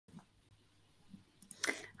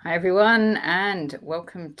Hi everyone, and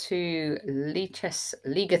welcome to Lichess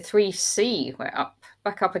Liga 3C. We're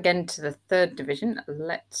back up again to the third division.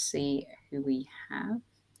 Let's see who we have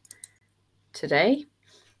today.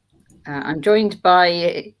 I'm joined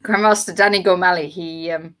by Grandmaster Danny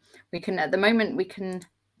Gormally. At the moment we can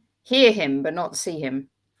hear him but not see him.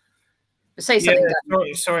 But say something.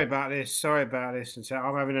 Sorry about this. And so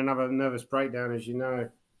I'm having another nervous breakdown, as you know.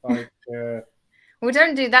 Well,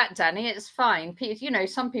 don't do that, Danny. It's fine.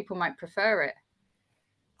 Some people might prefer it.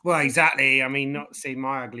 Well, exactly. I mean, not seeing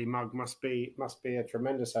my ugly mug must be a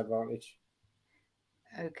tremendous advantage.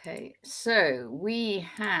 Okay, so we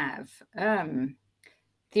have the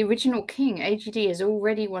original king. AGD has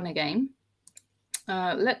already won a game.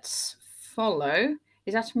 Let's follow.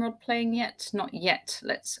 Is Atomrod playing yet? Not yet.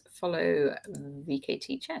 Let's follow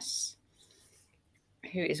VKT Chess,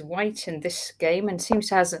 who is white in this game and seems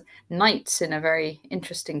to have knights in a very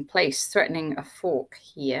interesting place, threatening a fork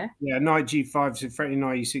here. Yeah, knight g5, so threatening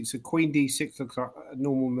knight e6. So queen d6 looks like a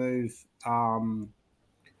normal move.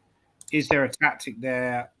 Is there a tactic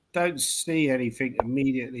there? Don't see anything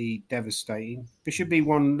immediately devastating. Bishop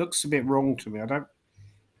b1 looks a bit wrong to me. I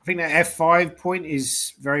think that f5 point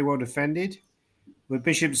is very well defended. With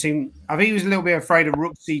bishop seemed, I think he was a little bit afraid of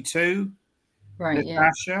rook c2. Right,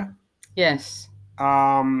 Natasha. Yeah. Yes.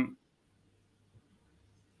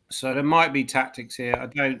 So there might be tactics here. I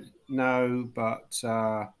don't know, but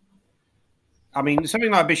I mean,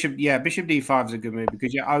 something like bishop d5 is a good move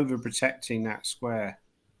because you're overprotecting that square.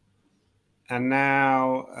 And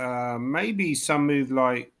now maybe some move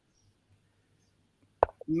like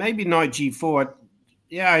maybe knight g4.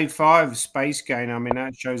 Yeah, a5 space gain. I mean,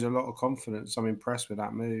 that shows a lot of confidence. I'm impressed with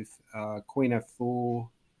that move. Queen f4.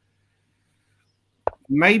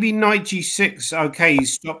 Maybe knight g6. Okay,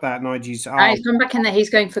 he's stopped that knight g6. He's gone back in there. He's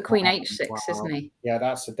going for queen h6, isn't he? Yeah,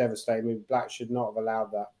 that's a devastating move. Black should not have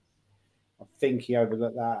allowed that. I think he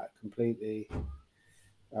overlooked that completely.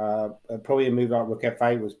 Probably a move like rook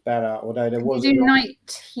f8 was better, although there was. You do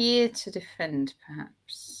knight here to defend,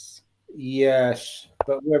 perhaps. Yes,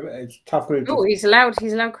 but it's a tough move. Oh, he's allowed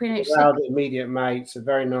queen h6. Allowed immediate mate. It's a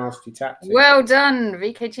very nasty tactic. Well done,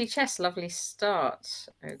 VKT Chess. Lovely start.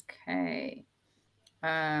 Okay.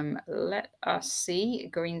 Let us see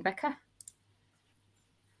Green Becker.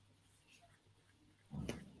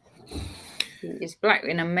 He is black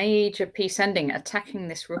in a major piece ending, attacking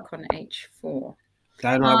this rook on h4.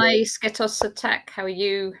 Hi, Sketos Attack. How are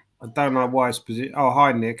you? I don't like White's position. Oh,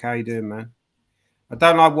 hi, Nick. How you doing, man? I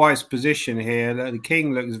don't like White's position here. The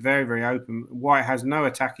king looks very, very open. White has no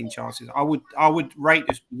attacking chances. I would rate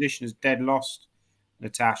this position as dead lost,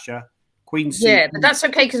 Natasha. Queen c. Yeah, but that's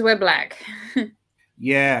okay because we're black.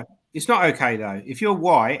 Yeah, it's not okay though. If you're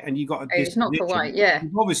white and you got it's not for white. Yeah,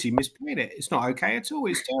 you've obviously misplayed it. It's not okay at all.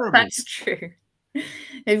 It's terrible. That's true.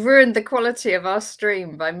 They've ruined the quality of our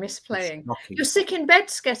stream by misplaying. You're sick in bed,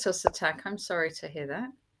 Sketos Attack. I'm sorry to hear that.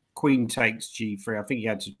 Queen takes g3. I think you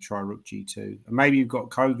had to try rook g2. And maybe you've got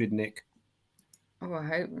COVID, Nick. Oh, I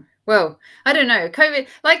hope. Well, I don't know. COVID,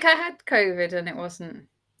 like I had COVID and it wasn't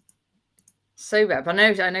so bad. But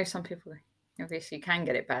I know some people obviously can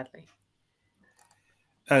get it badly.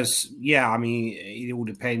 Yeah, I mean, it all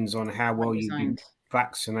depends on how well you've been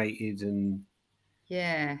vaccinated and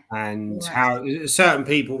how certain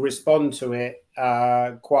people respond to it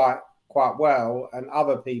quite well, and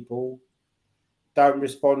other people don't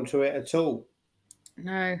respond to it at all.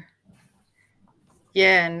 No.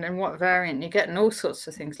 Yeah, and what variant? You're getting all sorts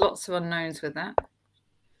of things. Lots of unknowns with that.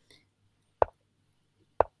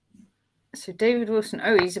 So David Wilson.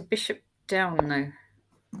 Oh, he's a bishop down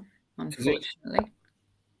though, unfortunately.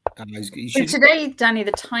 So today, Danny,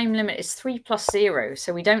 the time limit is 3+0,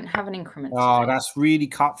 so we don't have an increment. Oh, that's really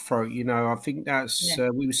cutthroat. You know, I think that's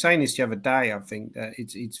we were saying this the other day. I think that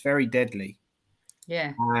it's very deadly.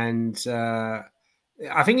 Yeah, and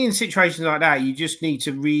I think in situations like that, you just need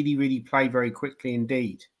to really, really play very quickly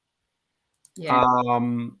indeed. Yeah.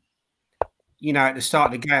 You know, at the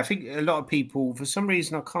start of the game, I think a lot of people, for some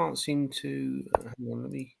reason, I can't seem to. Hang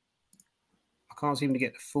on, I can't seem to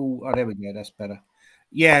get the full. Oh, there we go. That's better.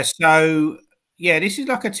 Yeah, so yeah, this is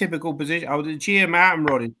like a typical position. Oh, the GM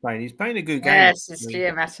Atomrod is playing. He's playing a good game. Yes, it's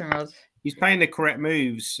GM Atomrod. He's playing the correct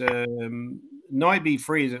moves. Knight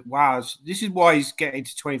b3 is wow. This is why he's getting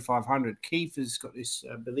to 2,500. Keith has got this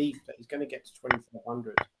belief that he's going to get to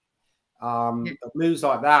 2,400. Moves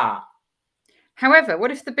like that. However,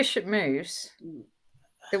 what if the bishop moves?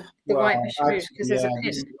 The white bishop moves because there's a pin.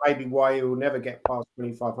 This is maybe why he will never get past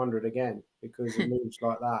 2,500 again, because it moves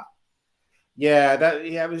like that. Yeah,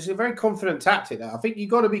 it was a very confident tactic. That I think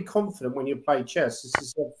you've got to be confident when you play chess. This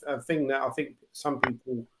is a thing that I think some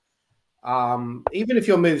people even if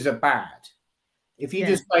your moves are bad, if you Yeah.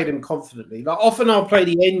 just play them confidently. Like often I'll play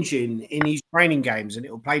the engine in these training games and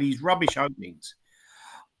it'll play these rubbish openings,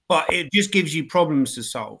 but it just gives you problems to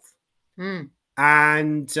solve.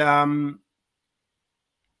 And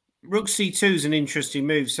rook c2 is an interesting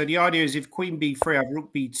move. So the idea is if queen b3, I have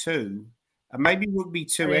rook b2, and maybe rook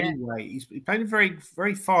b2 anyway. He's playing a very,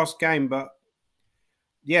 very fast game, but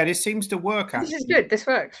yeah, this seems to work. This is good. This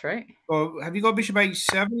works, right? Well, have you got bishop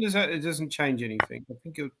h7? It doesn't change anything. I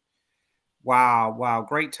think it. Wow,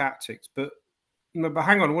 great tactics. But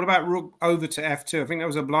hang on, what about rook over to f2? I think that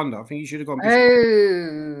was a blunder. I think you should have gone bishop.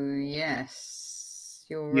 Oh, yes.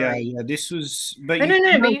 You're right. Yeah, this was. But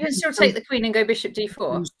no, but you can still take the queen and go bishop d4. You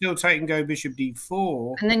can still take and go bishop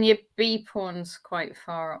d4. And then your b pawn's quite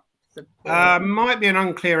far up the board. Might be an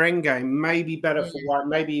unclear endgame. Maybe better for white.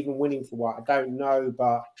 Maybe even winning for white. I don't know,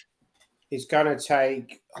 but it's going to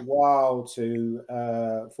take a while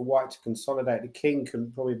for white to consolidate. The king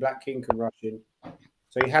can probably black king can rush in.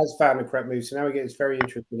 So he has found the correct move. So now we get this very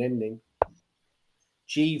interesting ending.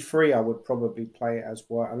 G3, I would probably play it as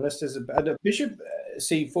white, unless there's a bishop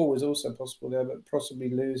C4 was also possible there, but possibly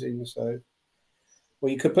losing. So,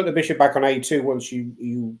 well, you could put the bishop back on A2 once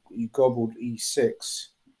you gobbled E6.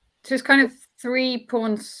 So it's kind of 3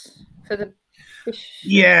 pawns for the bishop.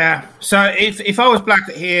 Yeah. So if I was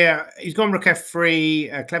black here, he's gone rook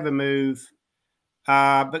F3, a clever move.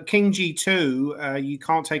 But King G2, you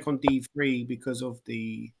can't take on D3 because of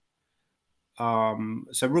the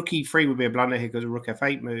so rook E3 would be a blunder here because of rook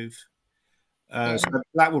F8 move. So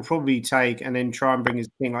black will probably take and then try and bring his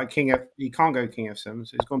king like king F. He can't go king F7,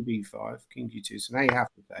 so it's gone B5, king G2. So now you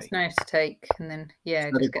have to take. It's nice to take, and then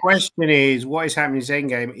So the question is, what is happening in his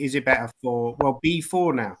endgame? Is it better for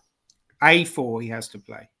B4 now? A4 he has to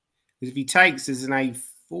play because if he takes, there's an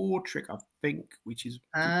A4 trick I think, which is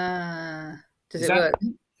does it work?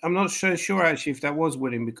 I'm not so sure actually if that was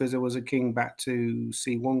winning because there was a king back to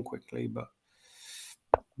C1 quickly, but.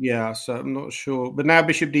 Yeah, so I'm not sure. But now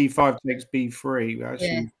bishop d5 takes b3.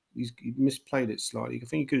 Actually, he misplayed it slightly. I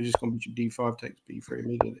think he could have just gone bishop d5 takes b3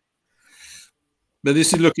 immediately. But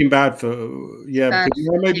this is looking bad for, because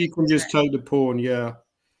maybe you can just take the pawn,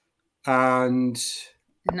 and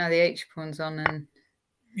now the h pawn's on, and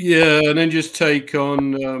and then just take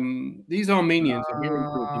on these Armenians.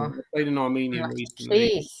 I played an Armenian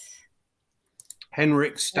recently.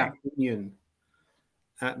 Henrik Stapinian.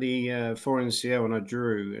 At the Foreign CL when I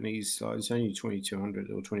drew, and he's only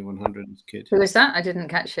 2200 or 2100. This kid. Who is that? I didn't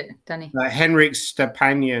catch it, Danny. Henrik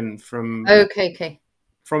Stepanian from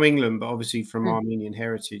from England, but obviously from Armenian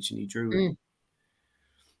heritage, and he drew.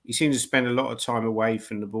 He seemed to spend a lot of time away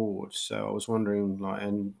from the board, so I was wondering,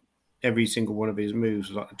 and every single one of his moves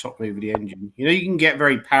was like the top move of the engine. You know, you can get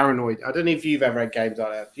very paranoid. I don't know if you've ever had games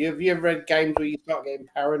like that. Have you ever had games where you start getting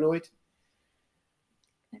paranoid?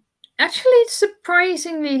 Actually,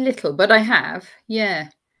 surprisingly little, but I have. Yeah.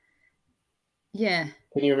 Can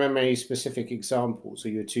you remember any specific examples, or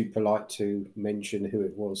you're too polite to mention who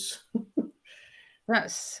it was?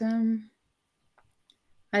 That's I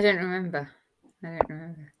don't remember.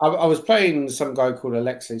 I was playing some guy called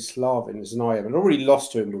Alexei Slavin as an IM, and I already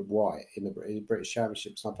lost to him with white in the British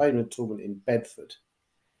Championships. And I played him in a tournament in Bedford.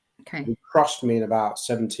 Okay. He crushed me in about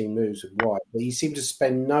 17 moves with white, but he seemed to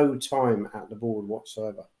spend no time at the board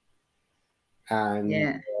whatsoever. And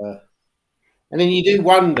and then you do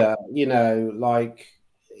wonder, you know, like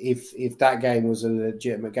if that game was a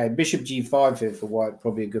legitimate game. Bishop G5 here for white,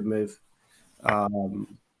 probably a good move.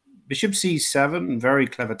 Bishop C7, very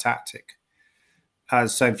clever tactic.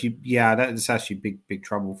 So if you, that's actually big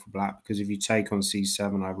trouble for black because if you take on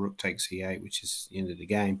C7, I have rook takes C8, which is the end of the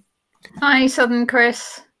game. Hi, Southern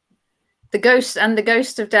Chris, the ghost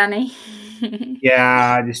of Danny.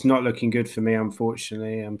 It's not looking good for me,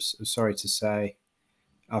 unfortunately. I'm sorry to say.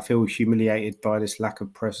 I feel humiliated by this lack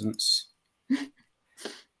of presence.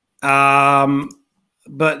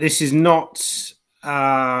 But this is not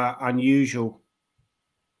unusual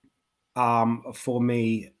for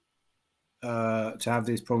me to have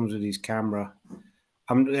these problems with his camera.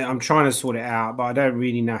 I'm trying to sort it out, but I don't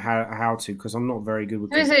really know how to because I'm not very good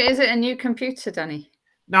with. Is it a new computer, Danny?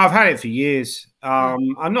 No, I've had it for years.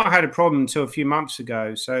 I've not had a problem until a few months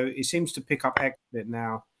ago. So it seems to pick up XBit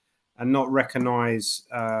now and not recognize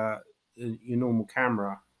your normal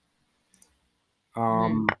camera.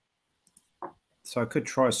 So I could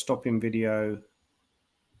try stopping video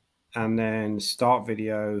and then start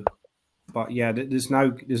video. But there's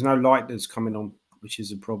no light that's coming on, which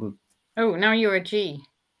is a problem. Oh, now you're a G.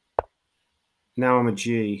 Now I'm a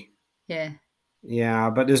G. Yeah. Yeah,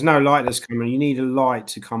 but there's no light that's coming. You need a light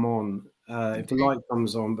to come on. If the light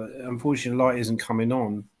comes on, but unfortunately, the light isn't coming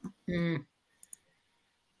on.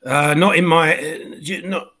 Not in my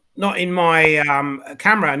not in my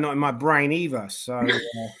camera, not in my brain either. So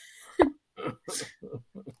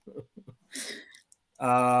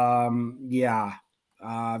yeah,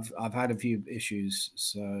 I've had a few issues.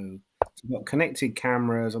 So I've got connected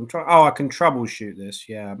cameras. I'm trying. Oh, I can troubleshoot this.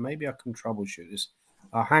 Yeah, maybe I can troubleshoot this.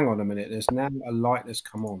 Hang on a minute. There's now a light that's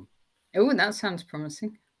come on. Oh, that sounds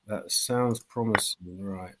promising. That sounds promising,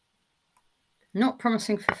 right? Not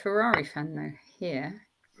promising for Ferrari fan though. Here,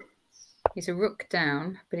 he's a rook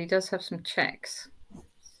down, but he does have some checks.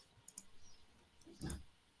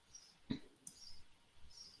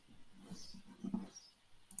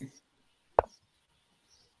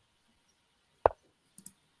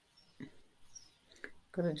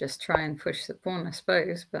 Got to just try and push the pawn, I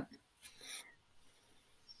suppose, but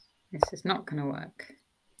this is not going to work.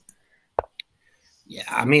 Yeah,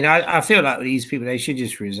 I mean, I feel like these people, they should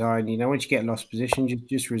just resign. You know, once you get lost position,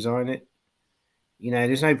 just resign it. You know,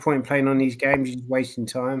 there's no point in playing on these games. You're just wasting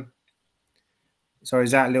time. So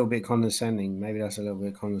is that a little bit condescending? Maybe that's a little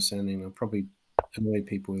bit condescending. I'll probably annoy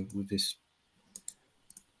people with this.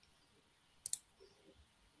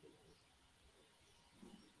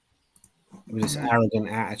 With this arrogant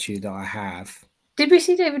attitude that I have. Did we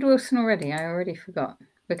see David Wilson already? I already forgot.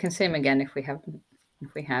 We can see him again if we haven't.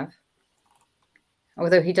 If we have.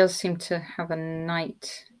 Although he does seem to have a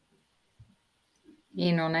knight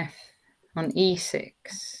in on e6,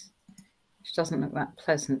 which doesn't look that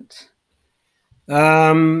pleasant.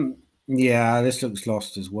 Yeah, this looks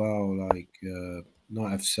lost as well. Like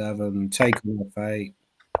knight f7, take on f8,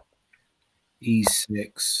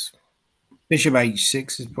 e6, bishop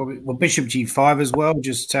h6 is probably bishop g5 as well.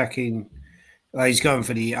 Just attacking. He's going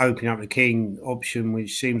for the opening up the king option,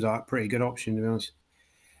 which seems like a pretty good option to be honest.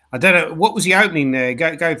 I don't know. What was the opening there?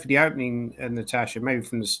 Go for the opening, Natasha, maybe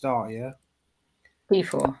from the start, yeah?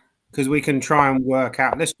 b4. Because we can try and work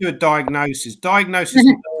out. Let's do a diagnosis. Diagnosis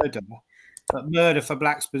of murder, but murder for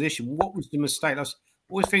black's position. What was the mistake? That's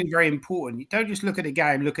always think very important. You don't just look at the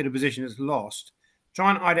game, look at the position that's lost.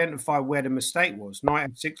 Try and identify where the mistake was.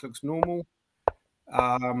 Knight f6 looks normal.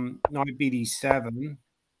 Knight bd7.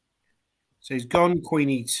 So he's gone queen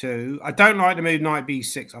e2. I don't like the move knight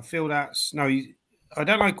b6. I feel that's... No, I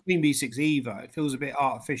don't like queen b6 either. It feels a bit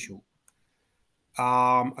artificial.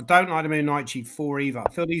 I don't like the move knight g4 either. I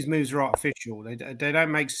feel these moves are artificial. They don't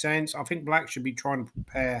make sense. I think black should be trying to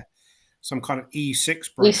prepare some kind of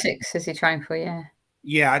e6 break. e6 is he trying for? Yeah.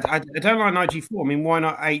 Yeah, I don't like knight g4. I mean, why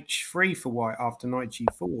not h3 for white after knight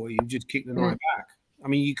g4? You just kick the knight back. I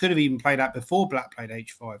mean, you could have even played that before black played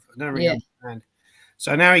h5. I don't really understand.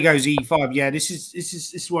 So now he goes e5. Yeah, this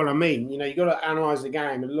is what I mean. You know, you got to analyze the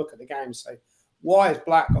game and look at the game and say, why has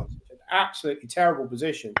black got such an absolutely terrible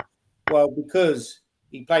position? Well, because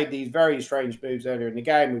he played these very strange moves earlier in the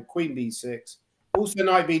game with queen b6. Also,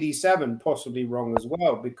 knight bd7 possibly wrong as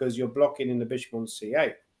well because you're blocking in the bishop on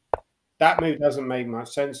c8. That move doesn't make much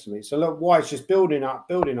sense to me. So look, white's just building up,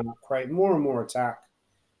 creating more and more attack,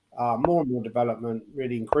 more and more development,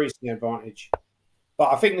 really increasing the advantage.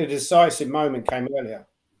 But I think the decisive moment came earlier.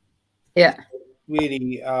 Yeah.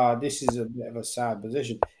 Really, this is a bit of a sad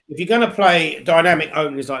position. If you're going to play dynamic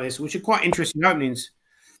openings like this, which are quite interesting openings,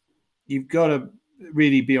 you've got to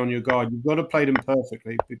really be on your guard. You've got to play them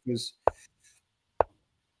perfectly because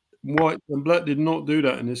white and black did not do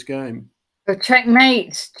that in this game. So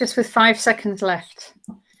checkmate, just with 5 seconds left.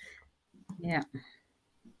 Yeah.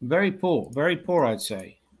 Very poor, I'd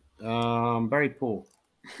say. Very poor.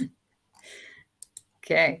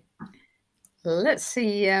 Okay. Let's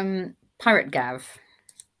see Pirate Gav.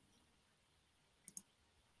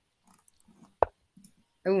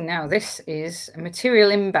 Oh, now this is a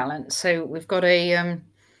material imbalance. So we've got a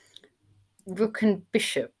rook and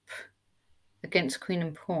bishop against queen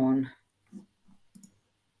and pawn.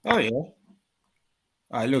 Oh, yeah.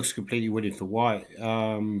 It looks completely winning for white.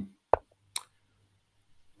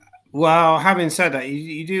 Well, having said that,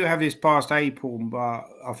 you do have this past a pawn, but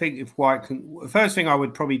I think if white can... The first thing I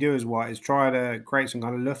would probably do as white is try to create some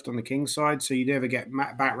kind of luft on the king side so you never get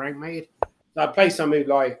back rank made. So I'd play some move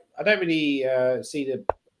like... I don't really see the...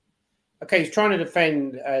 Okay, he's trying to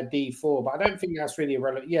defend d4, but I don't think that's really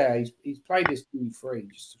irrelevant. Yeah, he's played this d3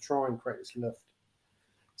 just to try and create this luft.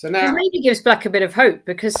 So now... It maybe gives black a bit of hope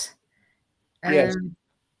because... yes.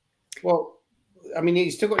 Well... I mean,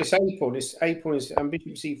 he's still got this a pawn. This a pawn is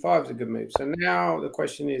bishop c5 is a good move. So now the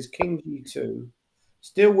question is king g2,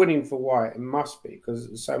 still winning for white. It must be because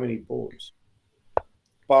there's so many pawns.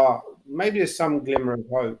 But maybe there's some glimmer of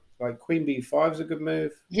hope. Like queen b5 is a good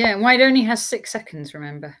move. Yeah, white only has 6 seconds.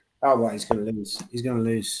 Remember. Oh, well, he's going to lose. He's going to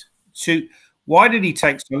lose. Why did he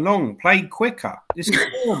take so long? Play quicker. This is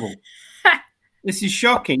horrible. This is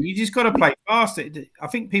shocking. You just got to play faster. I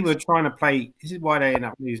think people are trying to play. This is why they end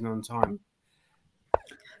up losing on time.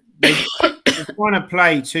 They're trying to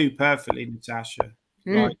play too perfectly, Natasha.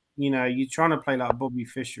 Like, you know, you're trying to play like Bobby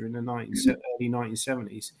Fischer in the early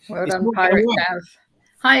 1970s. Well done, Pirate Gav.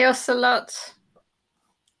 Hi, Ocelot.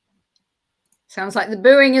 Sounds like the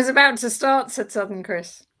booing is about to start, said Southern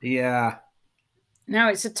Chris. Yeah. Now,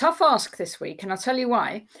 it's a tough ask this week, and I'll tell you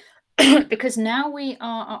why. Because now we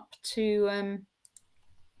are up to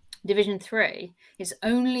Division 3. It's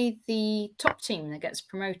only the top team that gets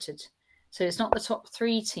promoted. So it's not the top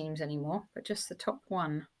 3 teams anymore, but just the top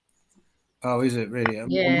 1. Oh, is it really?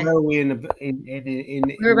 Yeah. Where are we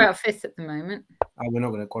We're about 5th at the moment. Oh, we're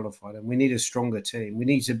not going to qualify then. We need a stronger team. We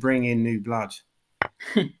need to bring in new blood.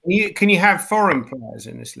 Can you have foreign players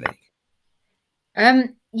in this league?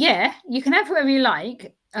 Yeah, you can have whoever you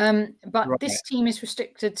like, but this team is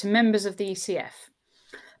restricted to members of the ECF.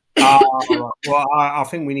 Well, I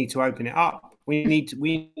think we need to open it up. We need to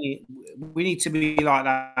be like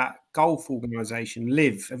that golf organisation,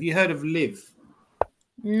 Live. Have you heard of Live?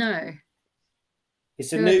 No.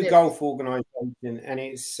 It's a new golf organisation, and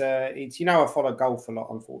it's you know, I follow golf a lot,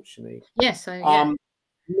 unfortunately. Yes, yeah.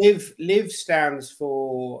 Live stands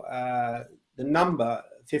for the number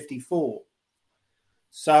 54.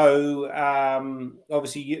 So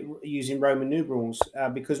obviously using Roman numerals,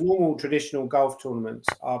 because normal traditional golf tournaments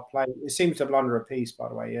are played. It seems to blunder a piece, by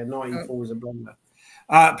the way. Yeah, 94 is a blunder.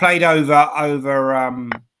 Played over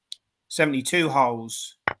 72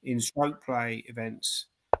 holes in stroke play events.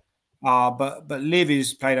 But Live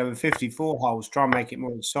is played over 54 holes. Try and make it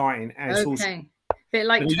more exciting. And it's also a bit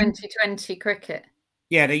like 2020 cricket.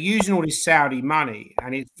 Yeah, they're using all this Saudi money,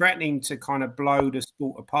 and it's threatening to kind of blow the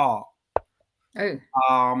sport apart. Oh.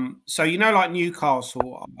 So you know, like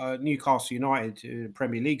Newcastle United, the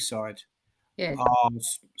Premier League side, are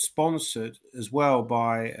sponsored as well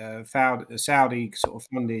by a Saudi sort of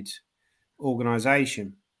funded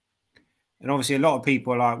organisation, and obviously a lot of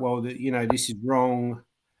people are like, well, you know, this is wrong.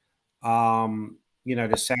 You know,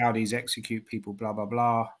 the Saudis execute people, blah blah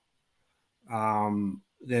blah.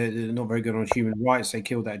 They're not very good on human rights. They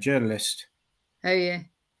killed that journalist. Oh yeah.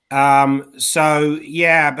 So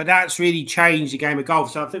yeah, but that's really changed the game of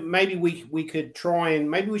golf. So I think maybe we could try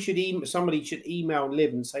and maybe we should somebody should email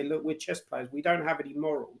Liv and say, look, we're chess players. We don't have any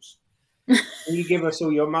morals. Can you give us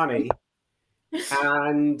all your money?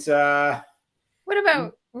 And what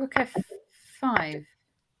about Rook F5?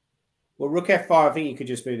 Well, Rook F5, I think you could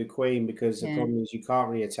just move the queen, because the problem is you can't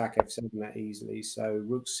really attack F7 that easily. So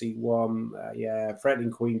Rook C1, yeah,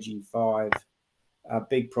 threatening Queen G5. A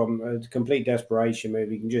big problem, a complete desperation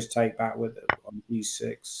move. You can just take back with it on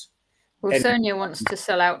E6. Well, Sonia wants to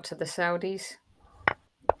sell out to the Saudis.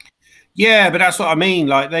 Yeah, but that's what I mean.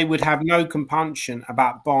 Like, they would have no compunction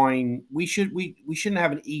about buying. We shouldn't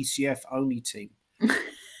have an ECF only team.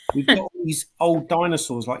 We've got all these old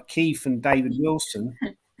dinosaurs like Keith and David Wilson.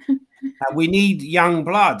 We need young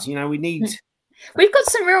blood. You know, we need. We've got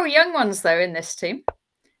some real young ones though in this team.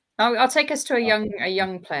 I'll take us to a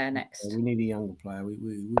young player next. We need a younger player. We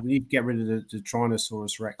need to get rid of the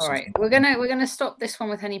Tyrannosaurus Rex. All right, we're gonna stop this one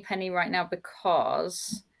with Henny Penny right now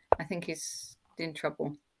because I think he's in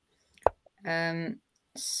trouble.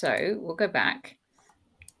 So we'll go back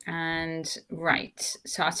and right.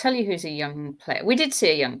 So I'll tell you who's a young player. We did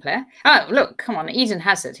see a young player. Oh, look, come on, Eden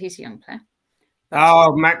Hazard. He's a young player.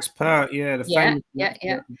 Oh, Max Pert, yeah, yeah.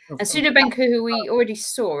 And Sudobenko, who we already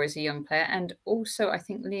saw, is a young player, and also I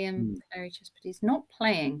think Liam Perry-Chess, but he's not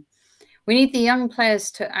playing. We need the young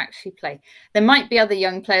players to actually play. There might be other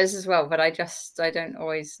young players as well, but I don't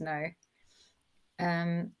always know.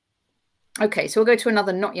 Okay, so we'll go to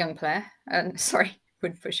another not young player. Sorry,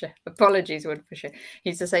 Wood Pusher. Apologies, Wood Pusher.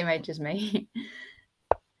 He's the same age as me.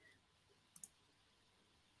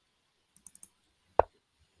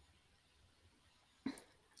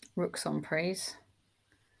 Rooks on praise.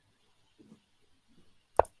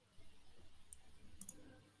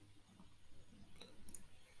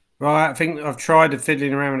 Right, I think I've tried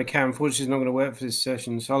fiddling around with the cam. Unfortunately, it's not going to work for this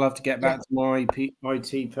session, so I'll have to get back to my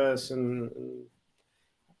IT person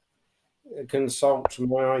and consult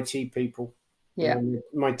my IT people. Yeah.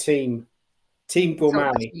 My team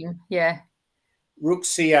Gormally. Yeah. Rook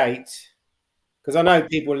C8. Because I know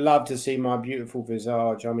people love to see my beautiful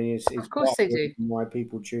visage. I mean, it's of course they do. Why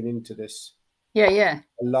people tune into this. Yeah, yeah.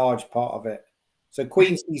 A large part of it. So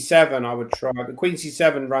Queen C7, I would try. But Queen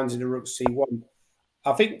C7 runs into Rook C1.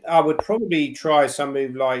 I think I would probably try some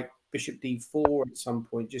move like Bishop D4 at some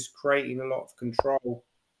point, just creating a lot of control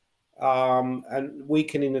and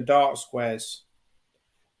weakening the dark squares.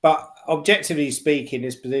 But objectively speaking,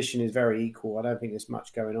 this position is very equal. I don't think there's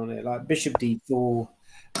much going on here. Like bishop d4,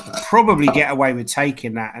 probably get away with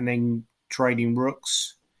taking that and then trading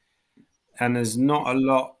rooks. And there's not a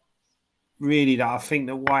lot really that I think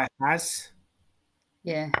that white has.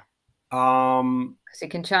 Yeah. Because he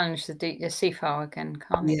can challenge the c file again,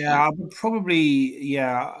 can't he? Yeah, I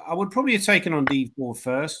would probably have taken on d4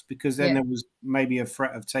 first, because then there was maybe a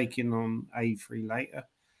threat of taking on a3 later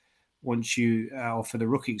once you offer the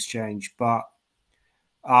rook exchange. But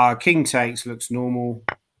king takes looks normal.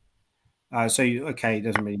 Okay, it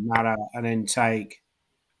doesn't really matter. And then take.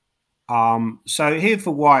 So here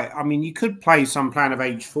for white, I mean, you could play some plan of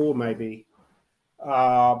h4 maybe.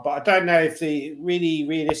 But I don't know if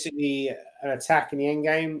realistically an attack in the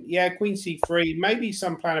endgame. Yeah, queen c3, maybe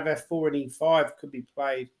some plan of f4 and e5 could be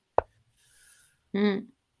played.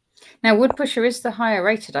 Now, Woodpusher is the higher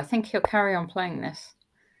rated. I think he'll carry on playing this.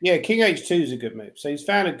 Yeah, king h2 is a good move. So he's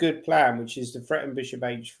found a good plan, which is to threaten bishop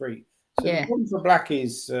h3. So the problem for black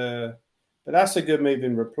is, but that's a good move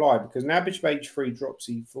in reply, because now bishop h3 drops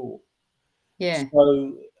e4. Yeah.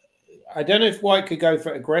 So I don't know if white could go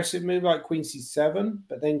for an aggressive move like queen c7,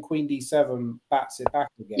 but then queen d7 bats it back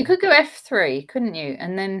again. You could go f3, couldn't you?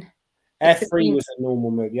 And then f3 was a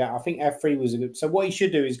normal move. Yeah, I think f3 was a good. So what you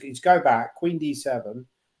should do is go back, queen d7,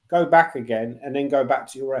 go back again, and then go back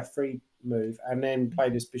to your f3 move, and then play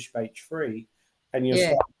this bishop h3, and you're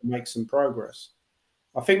starting to make some progress.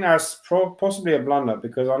 I think that's possibly a blunder,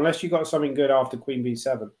 because unless you got something good after queen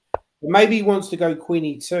b7, maybe he wants to go queen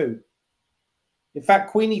e2. In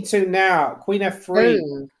fact, queen e2 now, queen f3.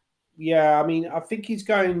 Oh. Yeah, I mean, I think he's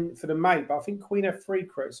going for the mate, but I think queen f3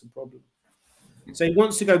 creates a problem. So he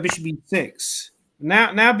wants to go bishop e6.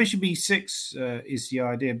 Now bishop e6 is the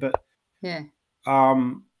idea, but yeah.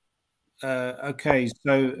 Okay,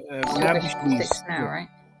 so now bishop e6 now, right?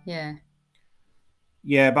 Yeah.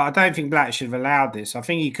 Yeah, but I don't think black should have allowed this. I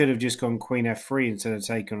think he could have just gone queen f3 instead of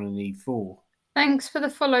taking on an e4. Thanks for the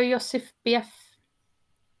follow, Yosif BF.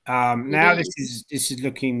 Now this is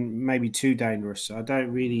looking maybe too dangerous. I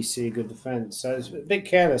don't really see a good defense. So it's a bit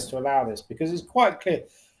careless to allow this, because it's quite clear.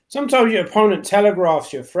 Sometimes your opponent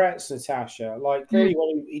telegraphs your threats, Natasha. Like clearly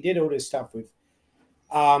when he did all this stuff with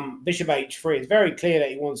bishop h3, it's very clear that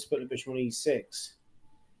he wants to put the bishop on e6.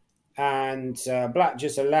 And black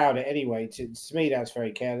just allowed it anyway. To me, that's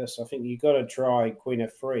very careless. I think you've got to try queen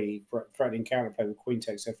f3, threatening counterplay with queen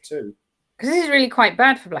takes f2. Because this is really quite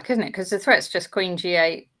bad for black, isn't it? Because the threat's just queen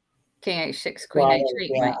g8, king h6, queen h8.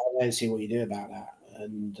 Yeah, right? I don't see what you do about that.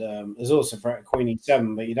 And there's also threat queen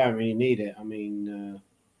e7, but you don't really need it. I mean,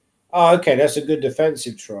 okay, that's a good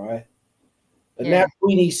defensive try. But now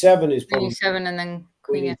queen e7 is probably queen e7 and then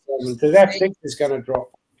queen e7, because f6 is going to drop,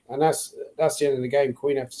 and that's the end of the game.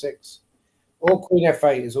 Queen f6 or queen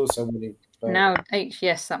f8 is also winning. Now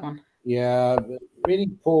yes, that one. Yeah, really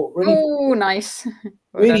poor. Nice.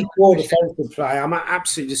 Really poor defensive play. I'm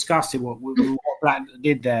absolutely disgusted with what black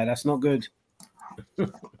did there. That's not good.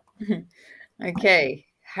 Okay,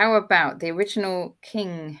 how about the original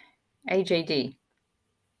king, AJD?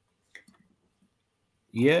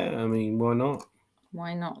 Yeah, I mean, why not?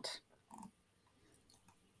 Why not?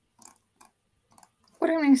 What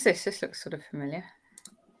opening is this? This looks sort of familiar.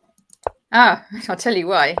 Ah, I'll tell you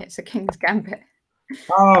why. It's a king's gambit.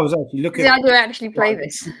 Oh, I was actually looking. I do actually play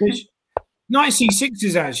this. Knight c6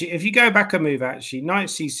 is actually, if you go back a move, actually, knight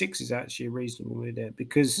c6 is actually a reasonable move there,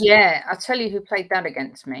 because I'll tell you who played that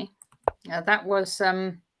against me. That was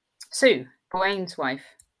Sue, Wayne's wife.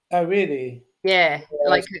 Oh, really? Yeah,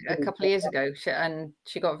 like a couple of years ago, and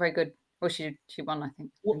she got very good. Well, she won, I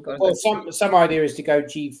think. Well, some idea is to go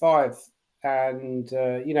g5, and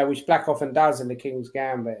which black often does in the king's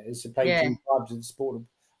gambit, is to play g5 to support them.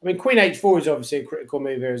 I mean, queen h4 is obviously a critical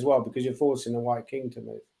move here as well, because you're forcing the white king to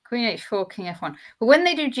move. Queen h4, king f1. But when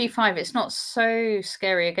they do g5, it's not so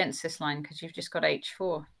scary against this line, because you've just got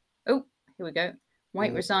h4. Oh, here we go.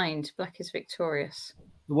 White resigned. Black is victorious.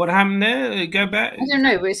 What happened there? Go back. I don't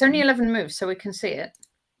know, but it's only 11 moves, so we can see it.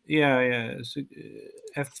 Yeah. So,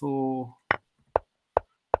 f4.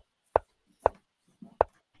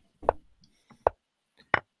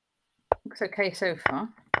 Looks okay so far.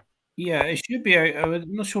 Yeah, it should be.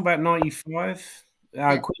 I'm not sure about 95.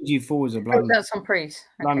 Queen g4 is a blunder. That's on prees.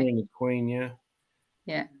 Blundering the queen, yeah.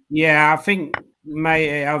 Yeah, I think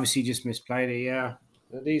May obviously just misplayed it. Yeah,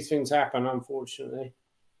 these things happen, unfortunately.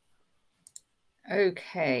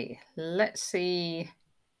 Okay, let's see.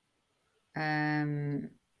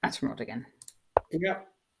 Astronaut again. Yep.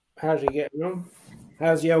 How's he getting on?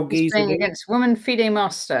 How's the old geezer playing against woman FIDE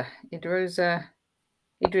master Idrisova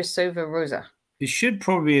Rosa. It should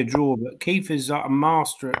probably be a draw, but Keith is like a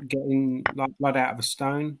master at getting like blood out of a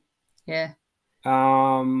stone. Yeah.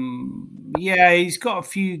 Yeah, he's got a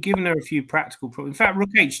few, given her a few practical problems. In fact, Rook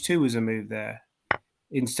H2 was a move there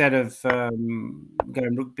instead of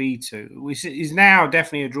going Rook B2. Which is now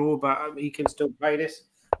definitely a draw, but he can still play this.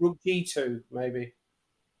 Rook G2 maybe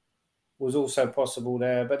was also possible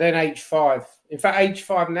there, but then H5. In fact,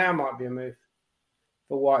 H5 now might be a move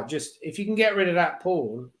for White. Just if you can get rid of that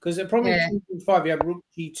pawn, because the problem is 5 you have Rook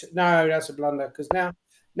G2. No, that's a blunder because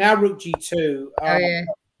now Rook G2. Oh yeah.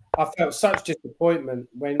 I felt such disappointment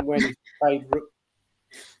when he played Rook.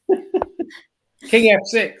 King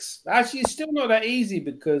F6. Actually, it's still not that easy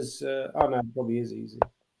because oh no, it probably is easy.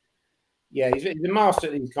 Yeah, he's a master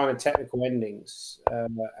at these kind of technical endings,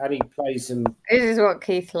 and he plays them. This is what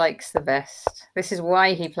Keith likes the best. This is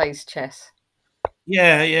why he plays chess.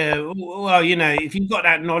 Yeah, yeah. Well, you know, if you've got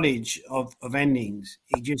that knowledge of endings,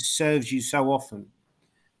 it just serves you so often,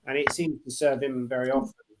 and it seems to serve him very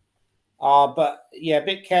often. But yeah, a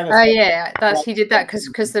bit careless. Oh yeah, he did that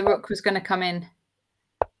because the rook was going to come in.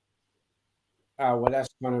 Oh well, that's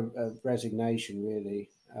kind of a resignation, really.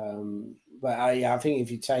 But I think if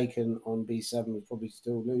you're taken on B7, you're probably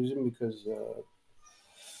still losing because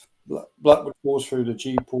Black would force through the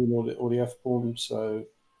G pawn or the F pawn. So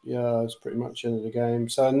yeah, it's pretty much the end of the game.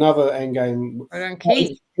 So another end game.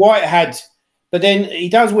 White had, but then he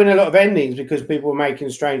does win a lot of endings because people were making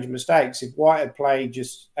strange mistakes. If White had played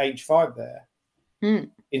just H5 there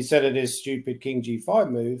instead of this stupid King G5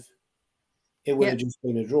 move, it would have just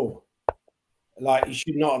been a draw. Like, you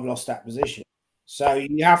should not have lost that position. So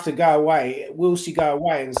you have to go away. Wilsey go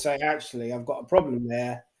away and say, actually, I've got a problem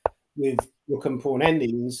there with rook and pawn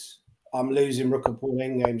endings. I'm losing rook and pawn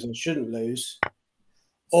endgames I shouldn't lose.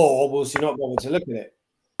 Or Wilsey not bother to look at it.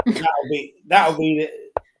 That'll be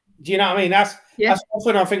do you know what I mean? That's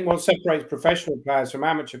often, I think, what separates professional players from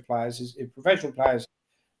amateur players is if professional players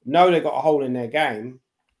know they've got a hole in their game,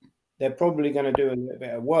 they're probably going to do a little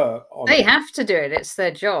bit of work on it. They have to do it. It's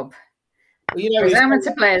their job. Well, you know,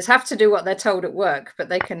 amateur players have to do what they're told at work, but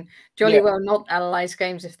they can jolly well not analyze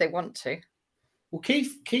games if they want to. Well,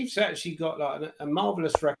 Keith's actually got like a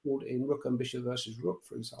marvelous record in Rook and Bishop versus Rook,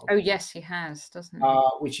 for example. Oh yes, he has, doesn't he?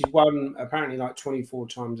 Which he's won apparently like 24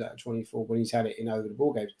 times out of 24 when he's had it in over the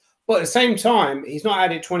ball games. But at the same time, he's not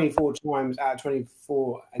had it 24 times out of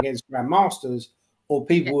 24 against grandmasters or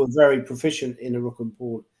people who are very proficient in the rook and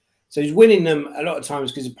pawn. So he's winning them a lot of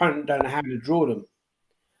times because the opponent don't know how to draw them.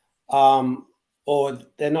 Or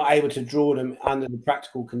they're not able to draw them under the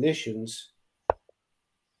practical conditions.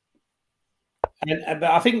 But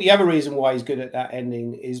I think the other reason why he's good at that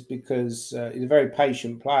ending is because he's a very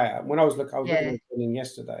patient player. When I was looking at the ending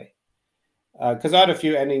yesterday, because I had a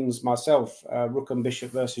few endings myself, Rook and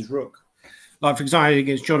Bishop versus Rook. Like, for example,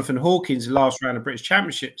 against Jonathan Hawkins, the last round of British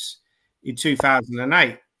Championships in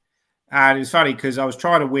 2008. And it's funny because I was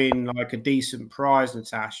trying to win like a decent prize,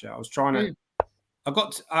 Natasha. I was trying to...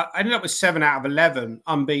 I ended up with 7 out of 11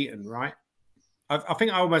 unbeaten, right? I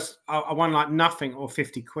think I won like nothing or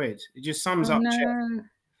 50 quid. It just sums up.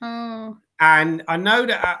 Oh. And I know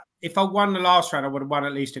that if I won the last round, I would have won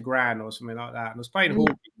at least $1,000 or something like that. And I was playing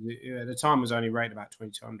Hawkins. At the time, was only rated about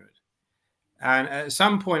 2,200. And at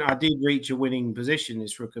some point, I did reach a winning position,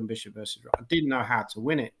 this Rook and Bishop versus Rook. I didn't know how to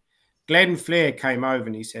win it. Glenn Fleer came over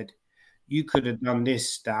and he said, you could have done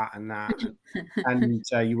this, that, and that, and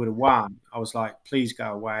you would have won. I was like, please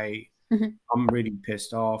go away. I'm really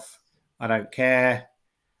pissed off. I don't care.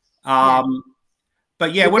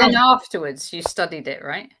 But yeah. Then afterwards, you studied it,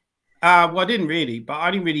 right? Well, I didn't really, but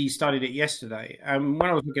I didn't really studied it yesterday. And when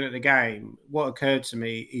I was looking at the game, what occurred to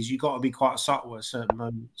me is you got to be quite subtle at certain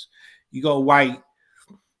moments. You got to wait.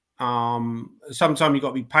 Sometimes you got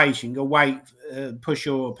to be patient. You got to wait, push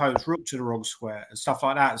your opponent's rook to the wrong square and stuff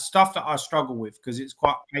like that. Stuff that I struggle with because it's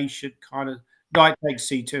quite patient kind of. Knight takes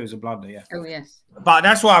C2 as a blunder, yeah. Oh yes. But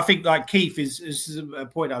that's why I think like Keith is a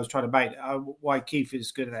point I was trying to make. Why Keith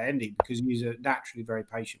is good at that ending because he's a naturally very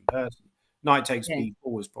patient person. Knight takes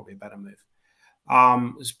B4 is probably a better move.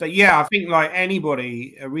 But yeah, I think like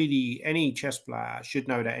anybody, any chess player should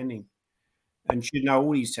know that ending. And should know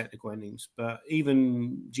all these technical endings, but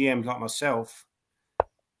even GMs like myself,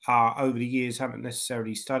 over the years, haven't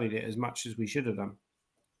necessarily studied it as much as we should have done.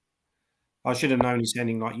 I should have known this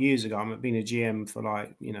ending like years ago. I've been a GM for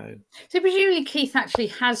like, you know. So presumably Keith actually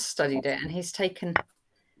has studied it and he's taken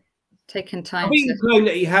time. I think he's claimed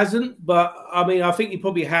that he hasn't, but I mean, I think he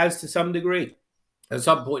probably has to some degree at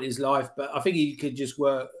some point in his life. But I think he could just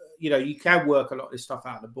work. You know, you can work a lot of this stuff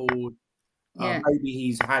out of the board. Maybe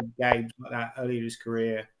he's had games like that early in his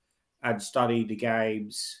career and studied the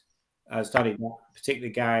games. studied that particular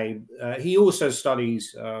game. He also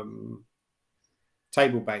studies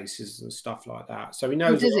table bases and stuff like that. So he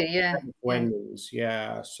knows does he? Yeah. endings.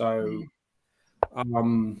 Yeah. So,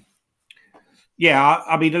 yeah,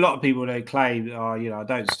 I mean, a lot of people, they claim, I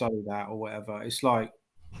don't study that or whatever. It's like,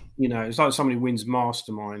 it's like somebody wins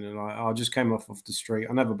Mastermind and like, I just came off the street.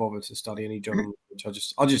 I never bothered to study any John, which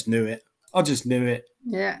I just knew it. I just knew it.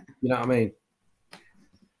 Yeah. You know what I mean?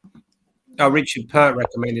 Oh, Richard Pert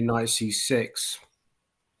recommended knight c6.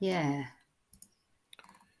 Yeah.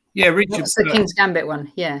 Yeah, Richard. That's the King's Gambit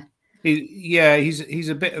one. Yeah. He's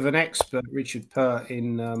a bit of an expert, Richard Pert,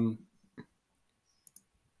 in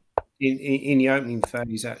the opening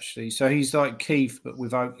phase, actually. So he's like Keith, but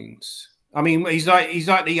with openings. I mean, he's like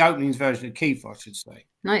the openings version of Keith, I should say.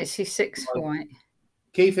 Knight c6 for white.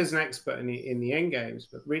 Keith is an expert in the end games,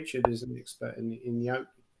 but Richard is an expert in the opening.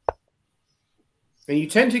 And you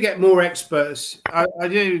tend to get more experts. I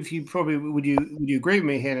do. If you probably would you agree with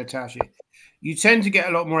me here, Natasha? You tend to get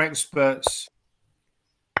a lot more experts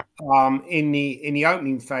in the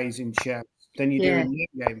opening phase in chess than you do in the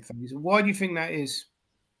end game phase. Why do you think that is?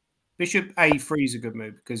 Bishop a3 is a good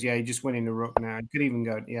move because he just went in the rook now. He could even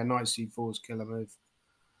go knight c4 is killer move.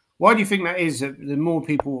 Why do you think that is? That the more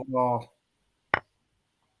people are.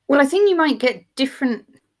 Well, I think you might get different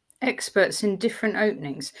experts in different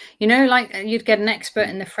openings. Like you'd get an expert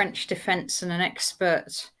in the French defense and an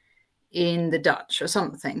expert in the Dutch or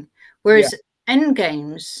something. Whereas end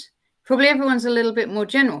games, probably everyone's a little bit more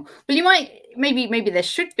general. Well, you might maybe there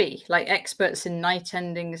should be like experts in knight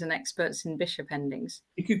endings and experts in bishop endings.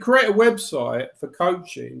 You could create a website for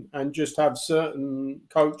coaching and just have certain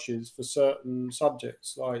coaches for certain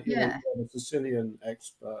subjects, like a Sicilian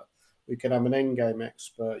expert. We could have an endgame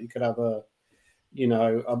expert. You could have a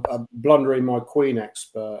blundering my queen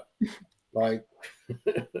expert. Like,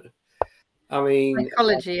 I mean,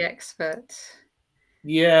 psychology expert.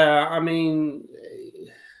 Yeah, I mean,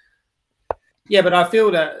 but I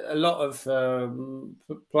feel that a lot of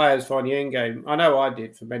players find the end game. I know I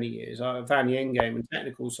did for many years. I found the end game and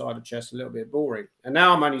technical side of chess a little bit boring, and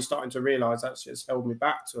now I'm only starting to realise that's just held me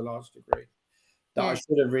back to a large degree. That I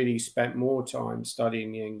should have really spent more time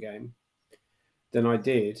studying the end game than I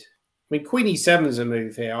did. I mean, Queen e7 is a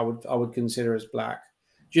move here. I would consider as black,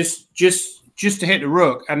 just to hit the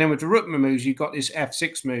rook, and then with the rook moves, you've got this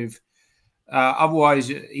f6 move. Otherwise,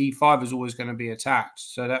 e5 is always going to be attacked,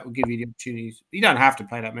 so that will give you the opportunities. You don't have to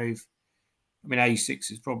play that move. I mean,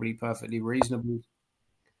 a6 is probably perfectly reasonable.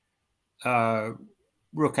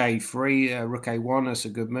 Rook a3, rook a1, that's a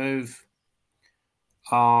good move.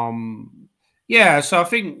 So I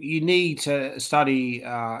think you need to study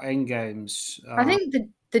endgames. I think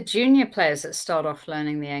the junior players that start off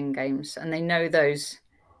learning the endgames and they know those,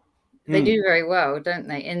 they do very well, don't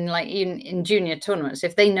they? In junior tournaments,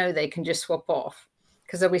 if they know they can just swap off,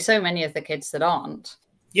 because there'll be so many of the kids that aren't.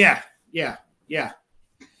 Yeah.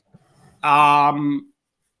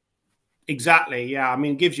 Exactly. Yeah. I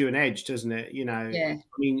mean, it gives you an edge, doesn't it? I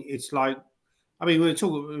mean, it's like, we were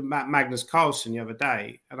talking about Magnus Carlsen the other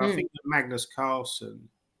day, and I think that Magnus Carlsen,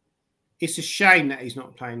 it's a shame that he's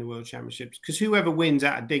not playing the World Championships, because whoever wins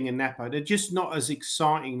out of Ding and Nepo, they're just not as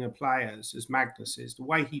exciting a players as Magnus is. The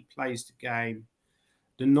way he plays the game,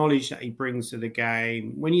 the knowledge that he brings to the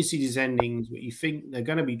game. When you see these endings, what you think they're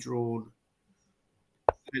going to be drawn,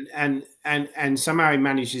 and somehow he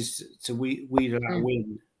manages to wheedle that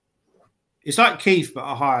win. It's like Keith, but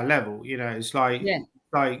a higher level. It's like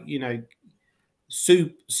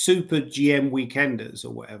super GM weekenders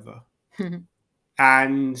or whatever.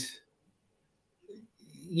 And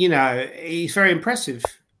he's very impressive.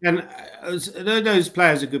 And those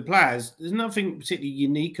players are good players. There's nothing particularly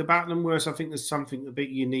unique about them, whereas I think there's something a bit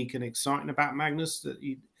unique and exciting about Magnus that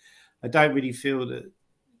I don't really feel that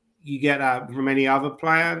you get that from any other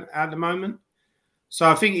player at the moment. So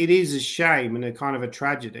I think it is a shame and a kind of a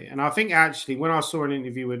tragedy. And I think actually when I saw an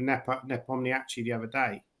interview with Nepomniachtchi the other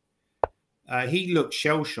day, he looked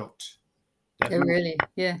shell-shocked. Oh, really?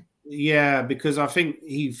 Yeah. Yeah, because I think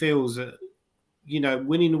he feels that,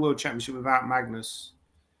 winning the World Championship without Magnus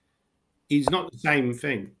is not the same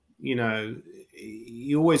thing.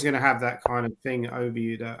 You're always going to have that kind of thing over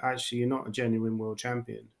you that actually you're not a genuine world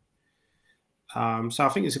champion. So I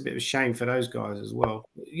think it's a bit of a shame for those guys as well.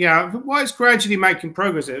 Yeah, why it's gradually making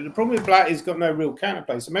progress. The problem with Black is got no real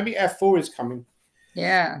counterplay. So maybe F4 is coming.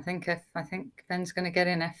 Yeah, I think Ben's going to get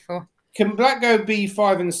in F4. Can Black go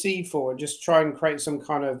B5 and C4 and just try and create some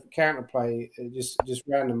kind of counterplay, just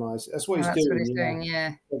randomize? That's what he's doing. What he's doing,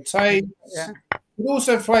 yeah. He could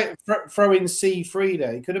also throw in C3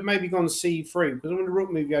 there. He could have maybe gone C3 because on the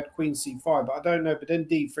rook move you had Queen C5, but I don't know. But then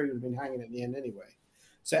D3 would have been hanging at the end anyway.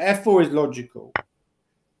 So f4 is logical.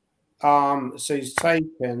 So he's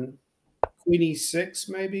taken queen e6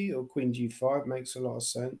 maybe, or queen g5 makes a lot of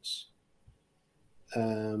sense.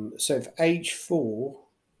 So if h4,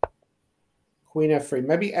 queen f3,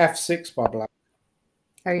 maybe f6 by black.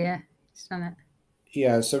 Oh yeah, he's done it.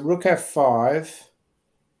 Yeah, so rook f5,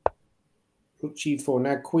 rook g4.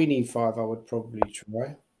 Now queen e5 I would probably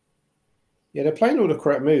try. Yeah, they're playing all the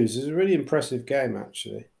correct moves. It's a really impressive game,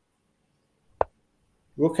 actually.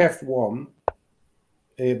 Rook f1.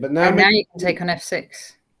 But now, now you can take on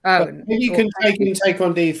f6. Oh, maybe you can take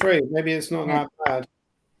on d3. Maybe it's not that bad.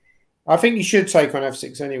 I think you should take on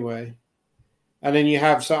f6 anyway. And then you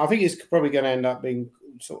have, so I think it's probably going to end up being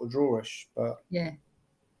sort of drawish. But yeah.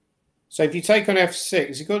 So if you take on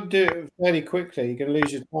f6, you've got to do it fairly quickly. You can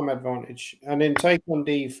lose your time advantage. And then take on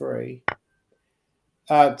d3.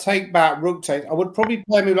 Take back, rook take. I would probably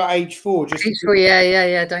play a move like h4. Just h4,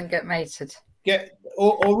 yeah. Don't get mated.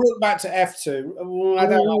 Or rook back to f2. Well, I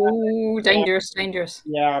don't know. Dangerous.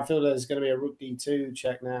 Yeah, I feel there's going to be a rook d2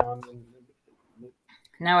 check now.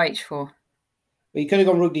 Now h4. But you could have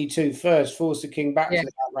gone rook d2 first, force the king back to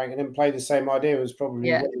that rank, and then play the same idea as probably.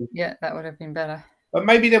 Yeah, that would have been better. But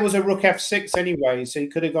maybe there was a rook f6 anyway, so you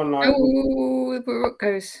could have gone like. Oh, the rook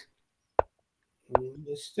goes.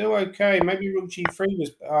 It's still okay. Maybe rook g3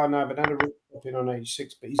 was. Oh no, but now the rook popping on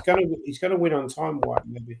h6. But he's gonna win on time. White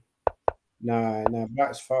maybe. No,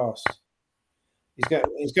 black's fast.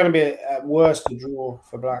 It's going to be worse to draw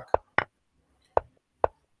for black.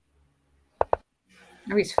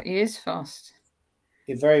 Oh, he is fast.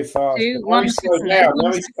 He's very fast. 2, 1, now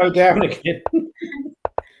he's slowed down again.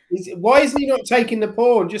 Why isn't he not taking the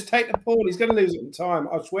pawn? Just take the pawn. He's going to lose it on time.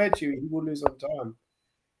 I swear to you, he will lose on time.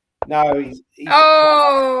 No, he's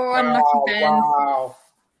unlucky Ben. Wow.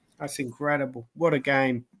 That's incredible. What a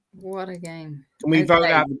game. What a game. Can we vote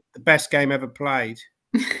out the best game ever played?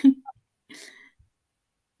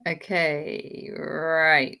 Okay,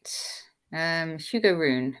 right. Hugo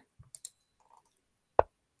Rune.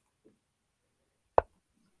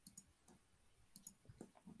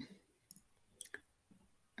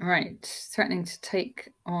 Right, threatening to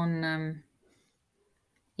take on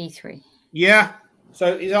e3. Yeah.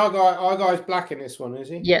 So is our guy's black in this one, is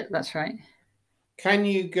he? Yeah, that's right. Can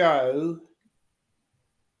you go?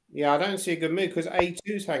 Yeah, I don't see a good move because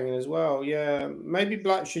a2's hanging as well. Yeah, maybe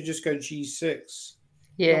black should just go g6.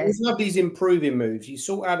 Yeah. It's not these improving moves. You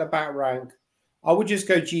sort out a back rank. I would just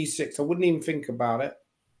go g6. I wouldn't even think about it.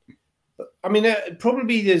 But, I mean,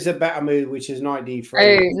 probably there's a better move, which is knight d3.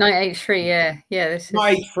 Oh, knight h3, yeah.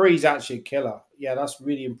 Knight h3 is actually a killer. Yeah, that's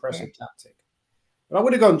really impressive tactic. But I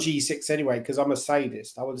would have gone g6 anyway because I'm a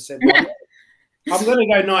sadist. I would have said, well, I'm going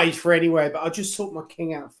to go knight h3 anyway, but I'll just sort my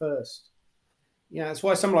king out first. Yeah, that's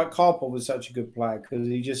why someone like Karpov was such a good player because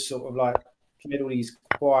he just sort of like played all these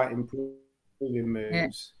quiet improving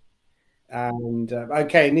moves. Yeah. And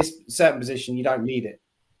okay, in this certain position, you don't need it.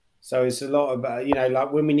 So it's a lot of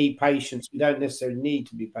like when we need patience, we don't necessarily need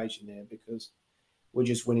to be patient here because we're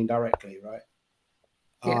just winning directly, right?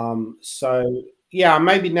 Yeah. So yeah,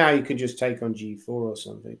 maybe now you could just take on g4 or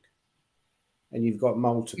something, and you've got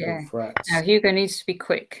multiple threats. Now Hugo needs to be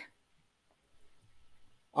quick.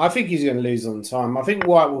 I think he's going to lose on time. I think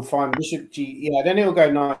White will find bishop g. Yeah, then he'll go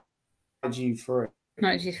knight g3.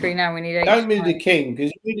 Knight g3 now. We need h5. Don't move the king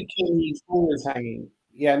because you move the king, he's always hanging.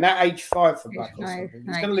 Yeah, and that h5 for black or something.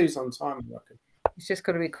 He's going to lose on time, I reckon. He's just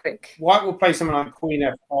got to be quick. White will play something like queen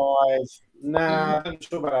f5. Nah, I'm not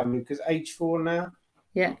sure about that move because h4 now.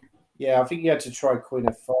 Yeah. Yeah, I think you had to try queen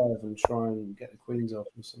f5 and try and get the queens off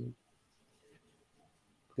or something.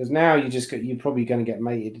 Because now you're probably going to get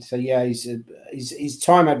mated. So yeah, his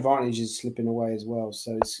time advantage is slipping away as well.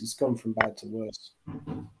 So it's gone from bad to worse.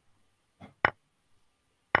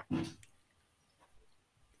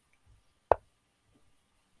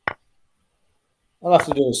 I'll have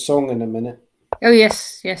to do a song in a minute. Oh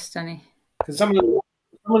yes, Danny. Can someone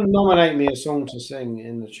nominate me a song to sing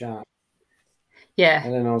in the chat? Yeah.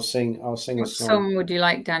 And then I'll sing a song. What song would you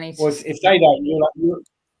like Danny to sing? If they don't,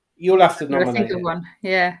 you'll have to nominate think of one.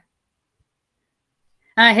 Yeah.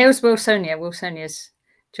 Here's Will Sonia. Will Sonia's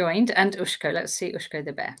joined, and Ushko. Let's see Ushko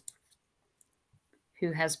the bear,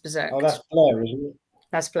 who has berserked. Oh, that's Blair, isn't it?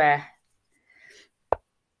 That's Blair.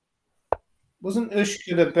 Wasn't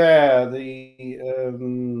Ushko the bear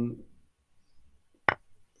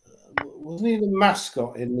wasn't he the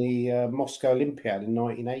mascot in the Moscow Olympiad in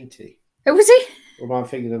 1980? Oh, was he? Or am I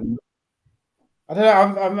thinking of? I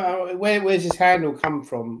don't know. Where's his handle come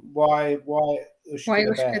from? Why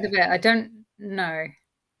Ushko the bear? I don't know.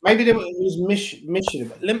 Maybe it was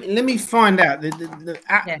Michigan. Let me find out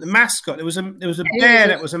the mascot. There was a bear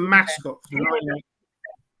that was a mascot.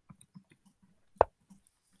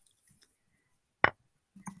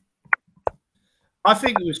 I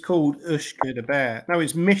think it was called Ushka the bear. No,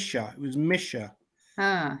 it's Misha. It was Misha.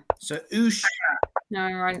 Ah. So Ushka.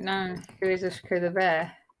 No, right now. Who is Ushka the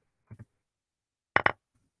bear?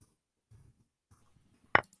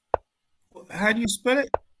 How do you spell it?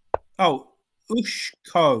 Oh,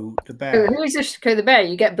 Ushko the bear. Who is Ushka the bear?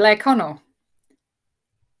 You get Blair Connell.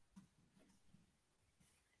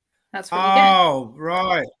 That's what you get. Oh,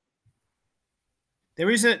 right. There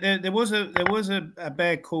was a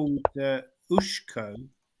bear called Ushko,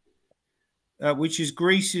 which is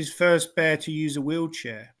Greece's first bear to use a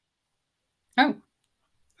wheelchair. Oh.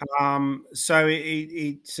 So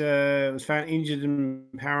it was found injured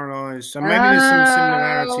and paralyzed. So maybe there's some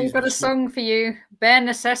similarities. We've got a song for you. Bare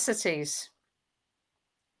Necessities.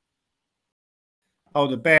 Oh,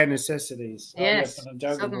 the Bare Necessities. Yes. Oh,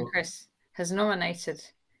 yes, Southern Chris has nominated.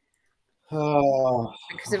 Oh,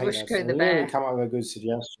 because of Ushko the bear. Come up with a good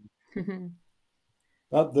suggestion.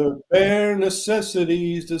 But the bare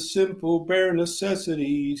necessities, the simple bare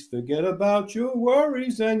necessities. Forget about your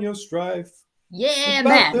worries and your strife. Yeah,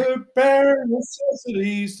 about the bare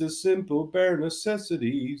necessities, the simple bare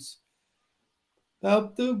necessities.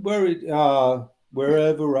 About the worried,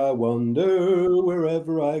 wherever I wander,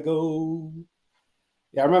 wherever I go.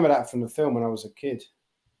 Yeah, I remember that from the film when I was a kid.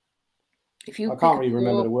 If you I can't really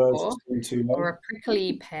remember the words. It's been too long. Or a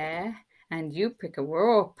prickly pear, and you pick a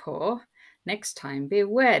raw paw. Next time,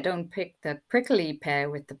 beware, don't pick the prickly pear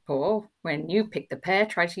with the paw. When you pick the pear,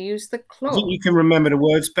 try to use the claw. I think you can remember the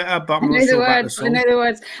words better, but I'm not sure about the song. I know the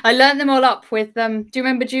words. I learned them all up with, do you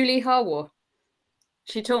remember Julie Harwar?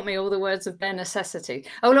 She taught me all the words of bare necessity.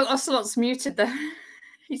 Oh, look, Ocelot's muted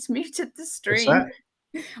he's muted the stream.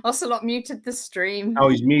 Ocelot muted the stream. Oh,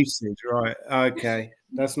 he's muted, right. Okay.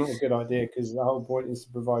 That's not a good idea because the whole point is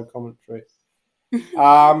to provide commentary.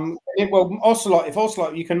 Well, Ocelot, if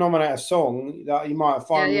Ocelot, you can nominate a song that you might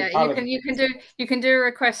find. Yeah, you can do a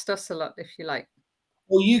request, Ocelot, if you like.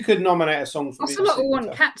 Well, you could nominate a song for Ocelot will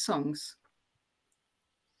want cat songs.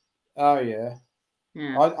 Oh yeah.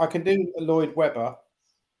 I can do Lloyd Webber.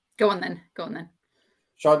 Go on then.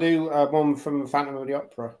 Shall I do one from Phantom of the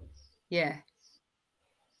Opera? Yeah.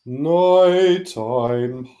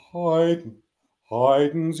 Nighttime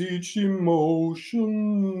heightens each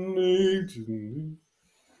emotion,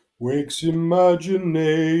 wakes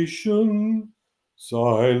imagination,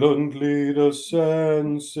 silently the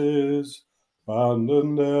senses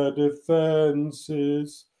abandon their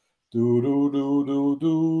defenses, do,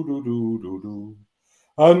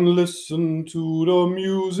 and listen to the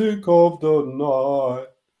music of the night.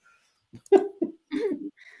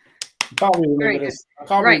 Can't really remember this.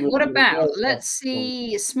 Right, what about, let's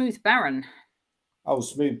see, Smooth Baron. Oh,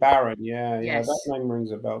 Smooth Baron, yeah, that name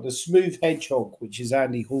rings a bell. The Smooth Hedgehog, which is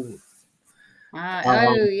Andy Hall.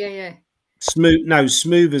 Yeah.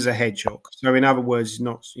 Smooth as a hedgehog. So in other words,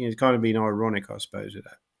 it's kind of being ironic, I suppose, with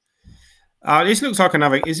that. This looks like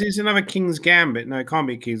is this another King's Gambit? No, it can't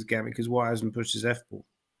be King's Gambit because White hasn't pushed his F-ball.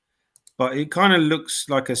 But it kind of looks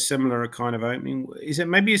like a similar kind of opening. Is it?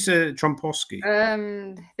 Maybe it's a Tromposky.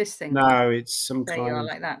 This thing. No, it's some there kind you are, of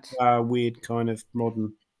like that. Weird kind of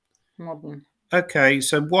modern. Okay,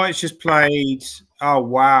 so White's just played. Oh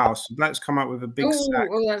wow! So Black's come up with a big sack.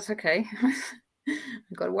 Oh, that's okay. I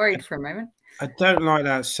got worried for a moment. I don't like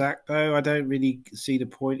that sack though. I don't really see the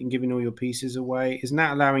point in giving all your pieces away. Isn't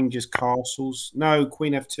that allowing just castles? No,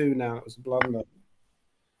 Queen F2 now. It was a blunder.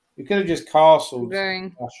 You could have just castled.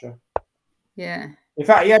 Natasha. Yeah. In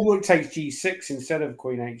fact, he had Rook takes G6 instead of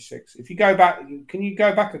Queen H6. If you go back, can you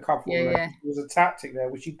go back a couple? Yeah. There was a tactic there,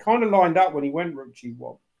 which he kind of lined up when he went Rook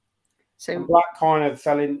G1. So and Black kind of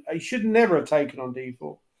fell in. He should never have taken on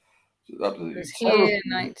D4. So here,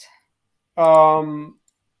 knight.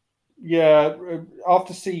 Yeah,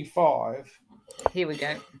 after C5. Here we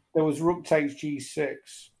go. There was Rook takes G6,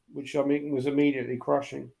 which I mean was immediately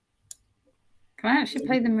crushing. Can I actually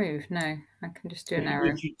play the move? No, I can just do an arrow.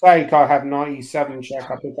 If you take, I have knight E7 check.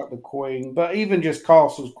 I pick up the queen, but even just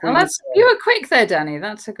castles. Queen. Oh, you were quick there, Danny.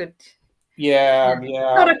 That's a good. Yeah.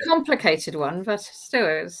 Not a complicated one, but still,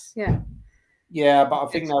 it was Yeah, but I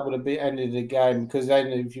think that would have ended the game because then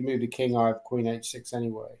if you move the king, I have Queen H6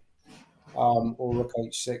 anyway, or Rook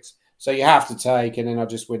H6. So you have to take, and then I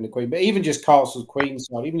just win the queen. But even just castle queen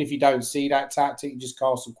side, even if you don't see that tactic, just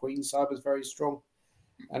castle queen side was very strong.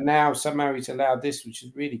 And now somehow he's allowed this, which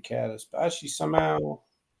is really careless. But actually somehow,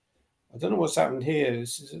 I don't know what's happened here.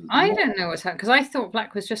 I don't know what's happened because I thought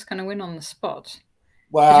Black was just going to win on the spot.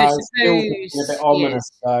 Well, it's still a bit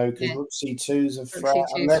ominous though, because Rook C2 is a threat.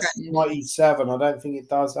 Unless Knight E7, I don't think it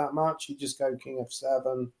does that much. You just go King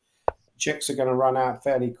F7. Checks are going to run out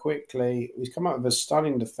fairly quickly. He's come up with a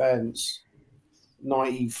stunning defense.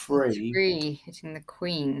 knight e3. E3 hitting the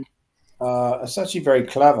queen. It's actually very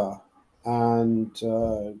clever, and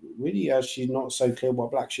really actually not so clear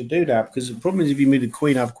what black should do now, because the problem is if you move the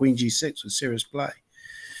queen up, queen g6 with serious play.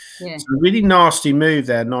 Yeah. So a really nasty move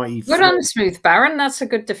there, knight e3. Good on Smooth Baron. That's a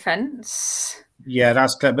good defense. Yeah,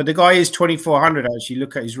 that's clever. But the guy is 2,400 actually.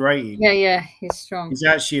 Look at his rating. Yeah, he's strong. He's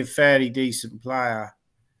actually a fairly decent player.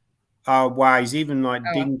 Oh, wow. He's even like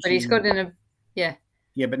dinky. But he's got in a, yeah.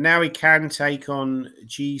 Yeah, but now he can take on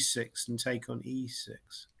g6 and take on e6.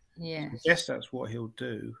 Yeah. I guess that's what he'll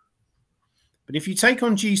do. But if you take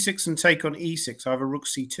on g6 and take on e6, I have a rook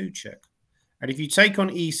c2 check. And if you take on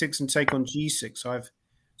e6 and take on g6,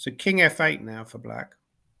 so king f8 now for black,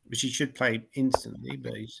 which he should play instantly.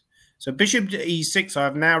 But so bishop to e6, I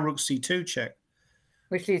have now rook c2 check.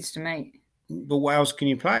 Which leads to mate. But what else can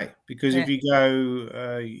you play? Because if you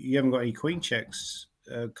go, you haven't got any queen checks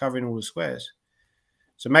covering all the squares.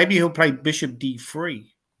 So maybe he'll play bishop d3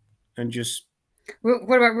 and just...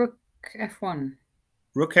 What about rook f1?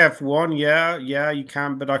 Rook f1, yeah, you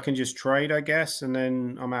can, but I can just trade, I guess, and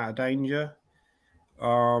then I'm out of danger.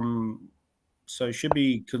 So it should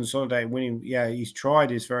be consolidating, winning. Yeah, he's tried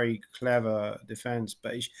his very clever defense,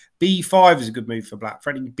 but b5 is a good move for black.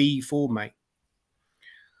 Threatening b4, mate.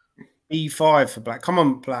 b5 for black. Come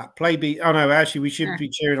on, black. Play b. Oh no, actually, we should be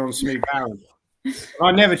cheering on Smooth Baron.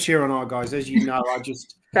 I never cheer on our guys, as you know. I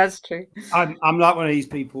just. That's true. I'm like one of these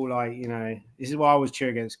people. Like, you know, this is why I always cheer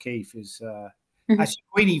against Keith. Is actually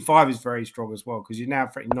queen e5 is very strong as well, because you're now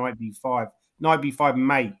threatening knight b5. Knight b5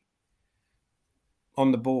 mate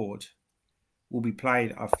on the board will be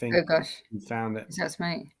played, I think. Oh gosh, you found it. That's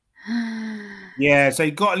mate. Yeah, so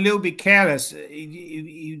he got a little bit careless.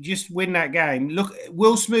 You just win that game. Look,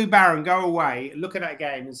 will Smooth Baron go away, look at that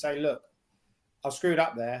game and say, look, I screwed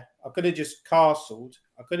up there. I could have just castled.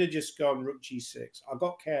 I could have just gone rook g6. I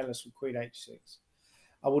got careless with queen h6.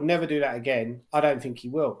 I will never do that again. I don't think he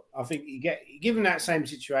will. I think given that same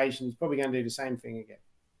situation, he's probably going to do the same thing again.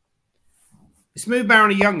 Is Smooth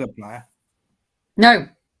Baron a younger player? No.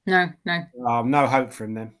 No hope for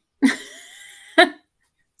him then.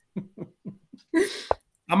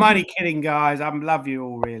 I'm only kidding, guys. I love you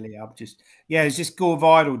all, really. I'm just, it's this Gore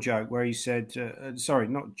Vidal joke where he said, sorry,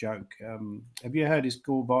 not joke. Have you heard this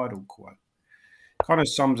Gore Vidal quote? Kind of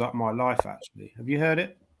sums up my life, actually. Have you heard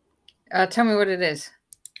it? Tell me what it is.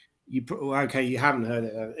 Okay, you haven't heard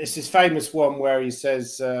it. It's this famous one where he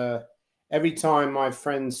says, every time my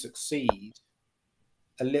friends succeed,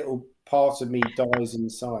 a little part of me dies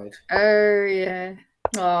inside. Oh, yeah.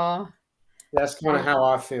 Oh. That's kind of how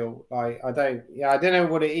I feel. Like, I don't know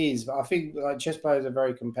what it is, but I think like chess players are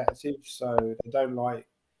very competitive, so they don't like.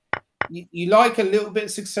 You like a little bit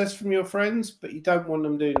of success from your friends, but you don't want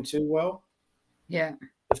them doing too well. Yeah.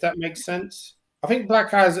 If that makes sense. I think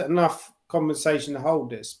black has enough compensation to hold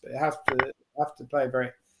this, but it have to play very.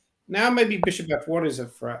 Now maybe bishop f1 is a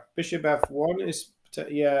threat. Bishop f1 is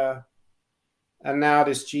and now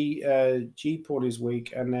this G pawn is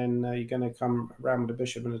weak, and then you're going to come around with the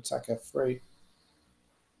bishop and attack f3.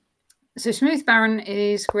 So Smooth Baron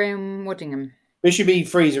is Graham Waddingham. Bishop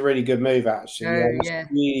e3 is a really good move, actually. Oh, yeah.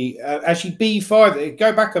 Really, actually, b5.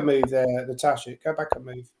 Go back a move there, Natasha. Go back a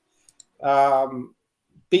move.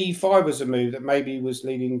 b5 was a move that maybe was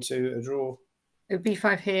leading to a draw.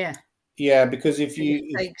 b5 here. Yeah, because if you...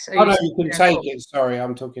 you can take it. Sorry,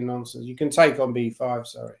 I'm talking nonsense. You can take on b5,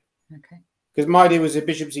 sorry. Okay. Because my idea was a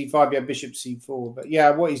bishop c5, yeah, bishop c4. But yeah,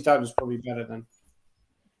 what he's done is probably better than.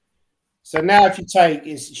 So now if you take,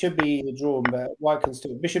 it should be a draw, but white can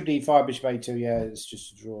still. Bishop d5, bishop a2, yeah, it's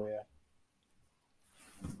just a draw,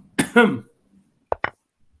 yeah.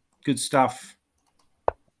 Good stuff.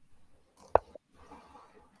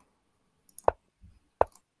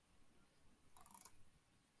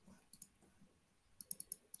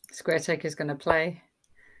 Square taker's going to play.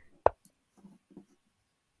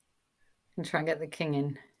 And try and get the king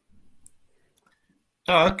in.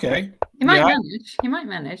 Oh, okay. He might manage. He might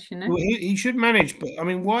manage, you know. Well, he should manage, but I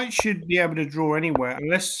mean, white should be able to draw anywhere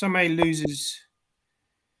unless somebody loses.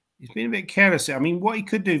 He's been a bit careless. I mean, what he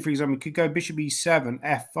could do, for example, he could go bishop e7,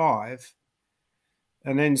 f5,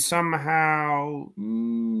 and then somehow,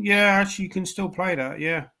 actually, you can still play that,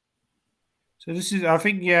 yeah. So this is, I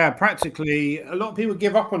think, practically, a lot of people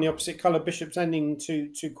give up on the opposite color bishops ending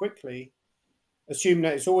too quickly, assuming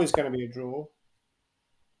that it's always going to be a draw.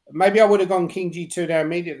 Maybe I would have gone king g2 there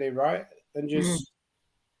immediately, right? And just,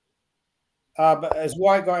 but has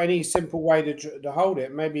white got any simple way to hold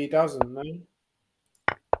it? Maybe he doesn't, no?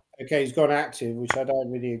 Okay, he's gone active, which I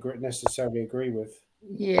don't really necessarily agree with.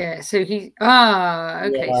 Yeah, so he,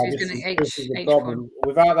 okay, so he's going to this is the problem.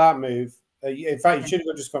 Without that move, in fact, he should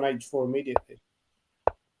have just gone h4 immediately.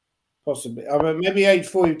 Possibly. I mean, maybe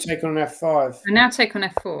h4, you take on f5. And now take on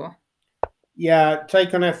f4. Yeah,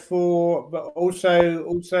 take on f4, but also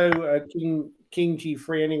king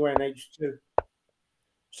g3 anyway in h2.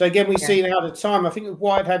 So again, we see now the time. I think if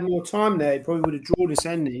White had more time there, he probably would have drawn this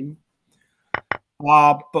ending.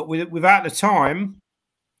 But without the time,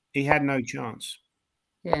 he had no chance.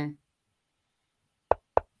 Yeah.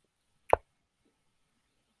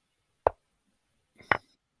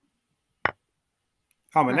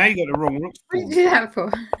 Oh, but now you got the wrong rook. What did you do that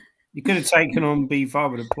for? You could have taken on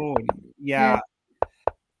b5 with a pawn. Yeah.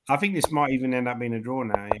 I think this might even end up being a draw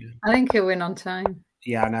now. Yeah. I think he'll win on time.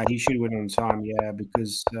 Yeah, no, he should win on time. Yeah,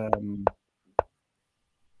 because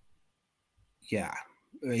yeah,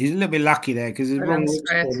 he's a little bit lucky there because the wrong rook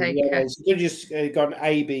pawn. Yeah, he could have just gone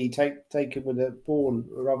AB, take it with a pawn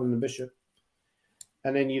rather than the bishop,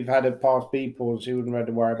 and then you've had a pass B pawn, so you wouldn't have had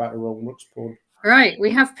to worry about the wrong rook's pawn. Right, we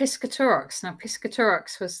have Piscatorix. Now,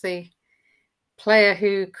 Piscatorix was the player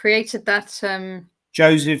who created that.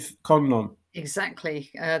 Joseph Conlon. Exactly.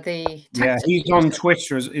 Yeah, he's on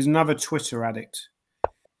Twitter. He's another Twitter addict.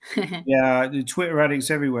 Yeah, the Twitter addicts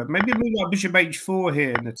everywhere. Maybe move like bishop h4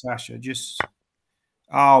 here, Natasha. Just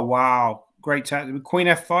oh wow, great tactic. Queen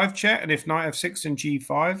f5 check, and if knight f6 and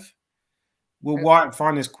g5, will White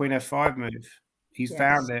find this queen f5 move? He's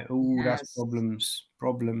found it. Oh, that's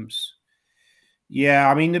problems. Yeah,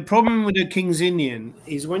 I mean the problem with the King's Indian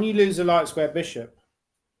is when you lose a light square bishop,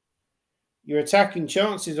 your attacking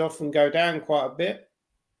chances often go down quite a bit.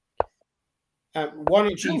 Why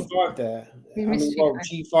not g5 there? I mean, well,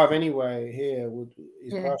 g5 anyway here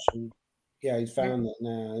is Russian. Yeah, he's found that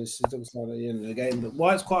now. This looks like the end of the game. But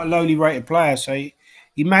White's quite a lowly rated player, so he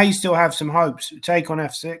may still have some hopes. Take on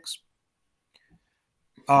f6.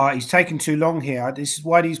 He's taken too long here. This is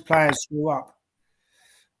why these players screw up.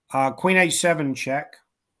 Queen h7 check.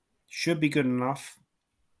 Should be good enough.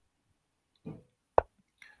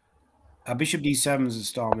 Bishop d7 is a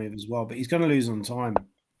star move as well, but he's going to lose on time.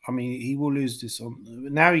 I mean, he will lose this on.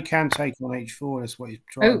 Now he can take on h4. That's what he's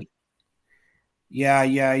trying. Oh.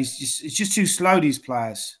 Yeah. It's just too slow, these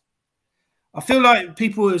players. I feel like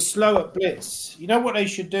people who are slow at blitz, you know what they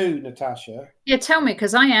should do, Natasha? Yeah, tell me,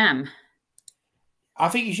 because I am. I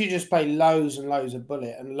think you should just play loads and loads of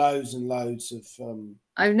bullet and loads of...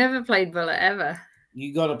 I've never played bullet, ever.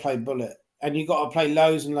 You got to play bullet. And you got to play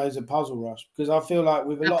loads and loads of puzzle rush, because I feel like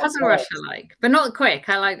with a lot puzzle of rush I like, but not quick.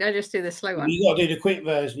 I just do the slow one. You got to do the quick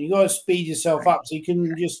version. You got to speed yourself up so you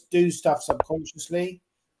can just do stuff subconsciously,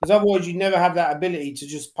 because otherwise you never have that ability to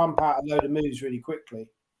just pump out a load of moves really quickly,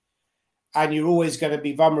 and you're always going to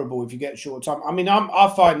be vulnerable if you get short time. I mean,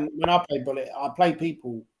 I find when I play bullet, I play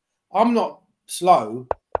people. I'm not slow,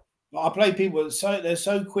 but I play people they're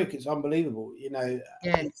so quick, it's unbelievable. You know,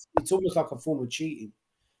 it's almost like a form of cheating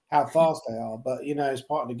how fast they are, but you know, it's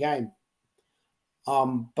part of the game.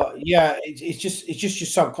 But yeah, it's just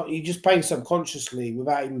you're just playing subconsciously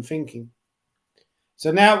without even thinking.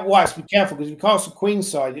 So now White's be careful, because if you cast the queen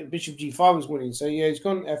side, bishop g5 was winning. So yeah, he's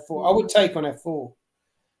gone f4. I would take on f4.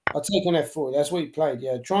 I'll take on f4. That's what he played.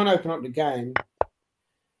 Yeah, try and open up the game.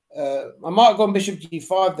 I might have gone bishop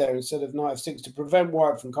g5 there instead of knight f6 to prevent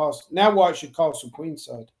White from casting. Now White should castle queen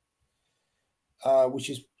side, which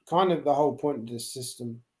is kind of the whole point of this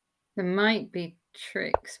system. There might be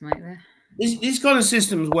tricks, might there? These kind of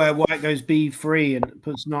systems where White goes b3 and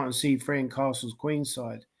puts knight on c3 and castles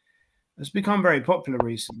queenside has become very popular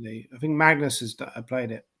recently. I think Magnus has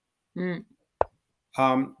played it.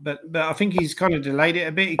 But I think he's kind of delayed it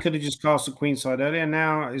a bit. He could have just castled queenside earlier.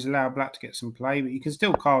 Now he's allowed Black to get some play, but you can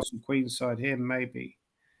still castle queenside here, maybe.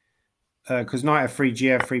 Because knight f3,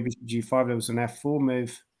 gf3, bishop g5, there was an f4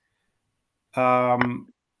 move.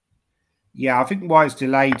 Yeah, I think White's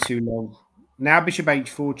delayed too long. Now bishop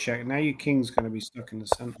h4 check. Now your king's going to be stuck in the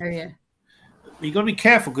center. Oh, yeah. You've got to be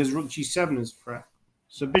careful because rook g7 is a threat.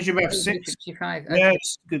 So bishop f6. Bishop g5. Okay. Yeah,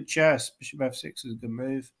 it's good chess. Bishop f6 is a good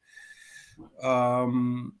move.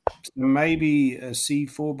 Maybe a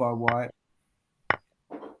c4 by White.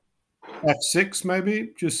 f6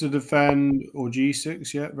 maybe, just to defend, or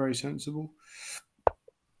g6. Yeah, very sensible.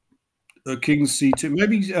 King c2.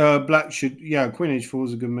 Maybe Black should. Yeah, queen h4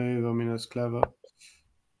 is a good move. I mean, that's clever.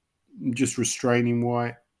 Just restraining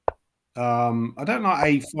White. I don't like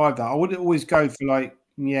a5 though. I would always go for like,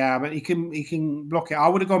 yeah, but he can block it. I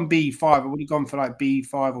would have gone b5. I would have gone for like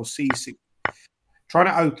b5 or c6. Trying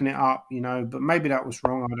to open it up, you know, but maybe that was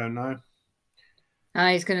wrong. I don't know.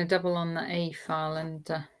 He's going to double on the a file and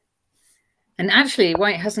And actually,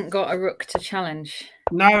 white hasn't got a rook to challenge.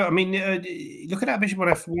 No, I mean, look at that bishop on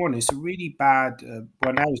f1. It's a really bad.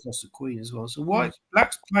 Well, now he's lost the queen as well. So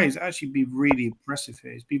black's play has actually been really impressive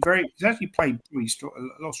here. It's actually played pretty strong,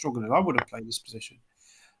 a lot stronger than I would have played this position.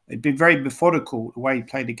 It'd been very methodical the way he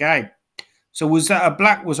played the game. So was that a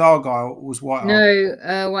black was Argyle or was white?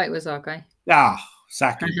 No, white was our guy. Ah,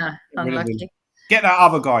 Saki. Unlucky. Get that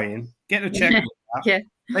other guy in. Get the checkbook out. Yeah.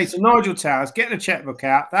 Hey, so Nigel Towers, get the checkbook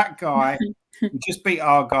out. That guy who just beat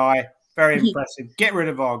our guy. Very impressive. Get rid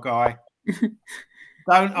of our guy.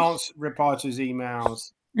 Don't reply to his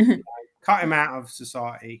emails. Cut him out of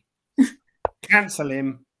society. Cancel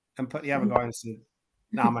him and put the other guy instead.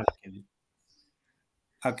 No, I'm only kidding.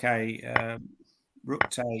 Okay. Rook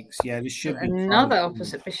takes. Yeah, this should be another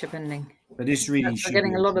opposite bishop ending. But this really should. We're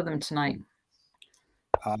getting a lot of them tonight.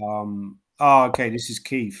 Oh, okay. This is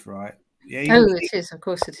Keith, right? Yeah. It is. Of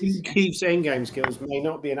course, it is. Keith's endgame skills may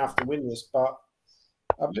not be enough to win this, but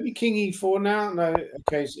maybe King E4 now. No.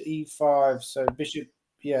 Okay, so E5. So bishop.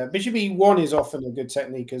 Yeah, bishop E1 is often a good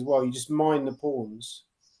technique as well. You just mine the pawns.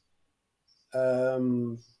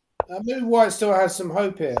 Maybe white still has some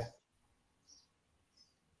hope here.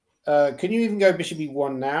 Can you even go bishop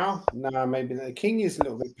E1 now? No, maybe the king is a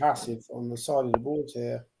little bit passive on the side of the board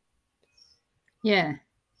here. Yeah.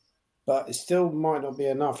 But it still might not be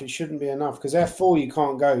enough. It shouldn't be enough because F4 you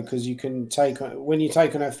can't go because you can take when you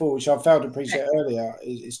take on F4, which I failed to appreciate earlier,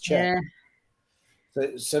 is check. Yeah.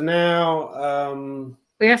 So now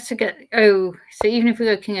we have to get. So even if we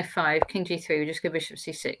go King F5, King G3, we just go Bishop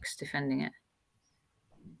C6, defending it.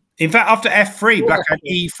 In fact, after F3, black had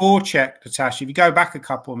E4 check, Natasha. If you go back a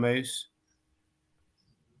couple of moves,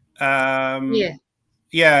 yeah,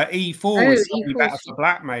 E4 was E4 better for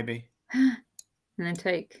black, maybe. And then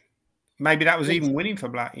take. Maybe that was even winning for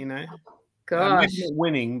black, you know. Gosh. Maybe not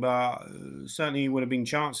winning, but certainly would have been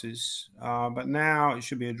chances. But now it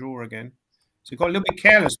should be a draw again. So got a little bit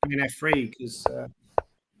careless playing F3 because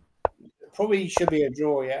probably should be a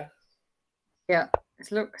draw, yeah. Yeah,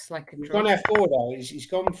 it looks like a draw. He's gone F4 though. He's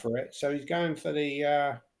gone for it. So he's going for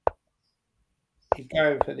the.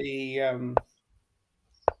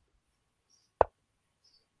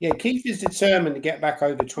 Yeah, Keith is determined to get back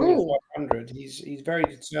over 2,500. He's very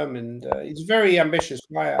determined. He's a very ambitious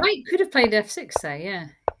player. White could have played F6 there, yeah.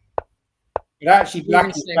 But actually, black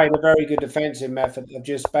has played a very good defensive method of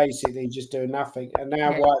just basically just doing nothing. And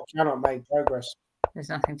now white cannot make progress. There's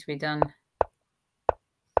nothing to be done.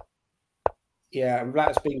 Yeah, and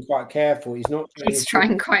black's been quite careful. He's not. He's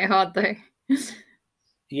trying quite hard though.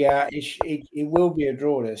 Yeah, it will be a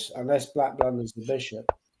draw this unless black blunders the bishop,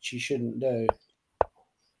 which he shouldn't do.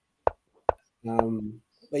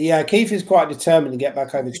 But yeah, Keith is quite determined to get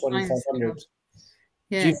back over 2,500.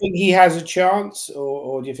 Yeah. Do you think he has a chance,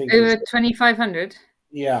 or do you think over 2,500?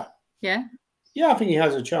 Yeah. Yeah. Yeah, I think he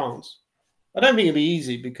has a chance. I don't think it'll be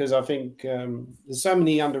easy because I think there's so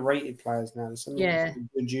many underrated players now. There's so many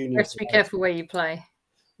good juniors. Let's be careful where you play.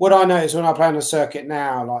 What I notice when I play on a circuit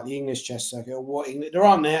now, like the English chess circuit, or there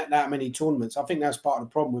aren't that many tournaments. I think that's part of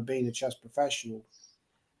the problem with being a chess professional.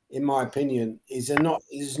 In my opinion, is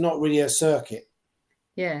not really a circuit.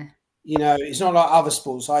 Yeah. You know, it's not like other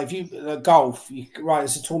sports. Like if you golf,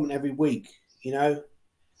 it's a tournament every week. You know,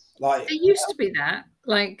 like it used to be that,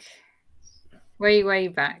 like way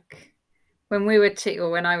back when we were or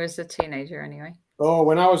when I was a teenager, anyway. Oh,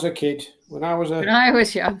 when I was a kid, when I was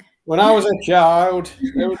young, when I was a child,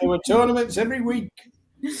 there were tournaments every week.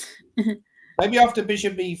 Maybe after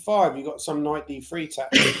Bishop B5, you got some knight D3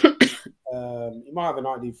 tactic. You might have a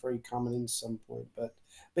knight D3 coming in some point, but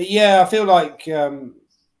yeah, I feel like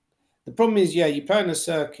the problem is, you play on a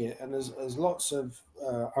circuit, and there's lots of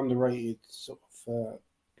underrated sort of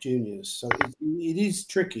juniors, so it is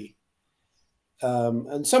tricky.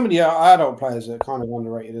 And some of the adult players are kind of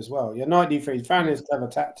underrated as well. Your knight D3 found this clever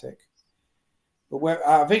tactic, but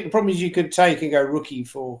I think the problem is you could take and go rook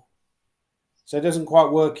E4. So it doesn't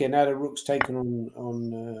quite work here. Now the rook's taken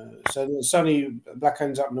on so suddenly black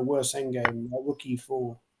ends up in the worst endgame, rook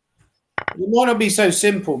E4. It might not be so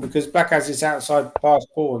simple because black has this outside pass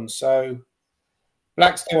pawn, so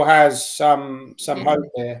black still has some hope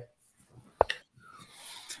there.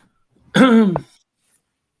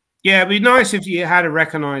 Yeah, it'd be nice if you had a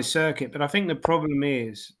recognised circuit, but I think the problem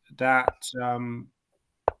is that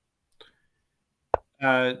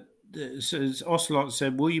as Ocelot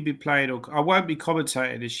said, will you be played? Or I won't be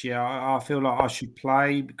commentating this year. I feel like I should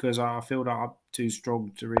play because I feel like I'm too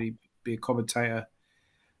strong to really be a commentator.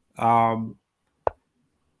 You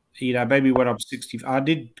know, maybe when I'm 60, I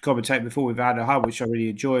did commentate before with Anna Hull, which I really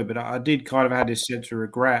enjoyed, but I did kind of have this sense of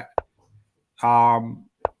regret.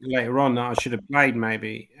 later on that I should have played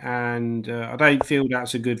maybe, and I don't feel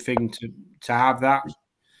that's a good thing to have that.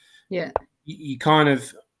 Yeah. You kind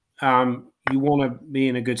of you want to be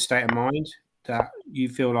in a good state of mind that you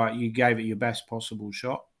feel like you gave it your best possible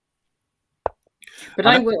shot. But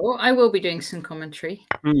I will be doing some commentary.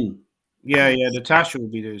 Yeah, Natasha will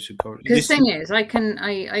be doing some commentary. Because the thing is, I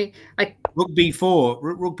Rook B4,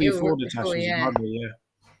 Rook B4, Natasha's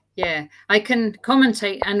yeah, I can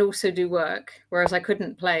commentate and also do work, whereas I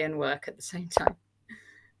couldn't play and work at the same time.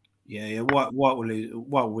 Yeah. What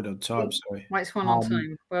would on time? Sorry, White's one on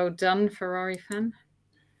time. Well done, Ferrari fan.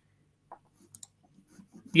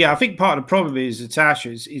 Yeah, I think part of the problem is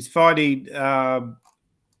Natasha is finding,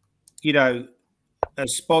 you know,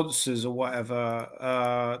 sponsors or whatever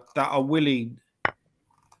that are willing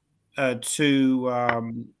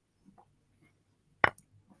to,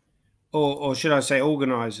 or should I say,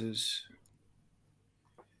 organisers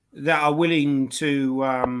that are willing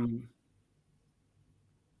to.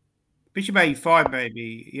 Bishop A5,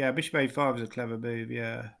 maybe. Yeah, Bishop A5 is a clever move.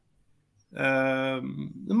 Yeah. There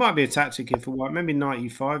might be a tactic here for white. Maybe knight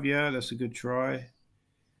E5. Yeah, that's a good try.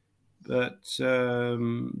 But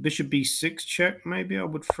Bishop B6 check, maybe I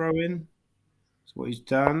would throw in. That's what he's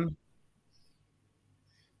done.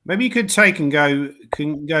 Maybe you could take and go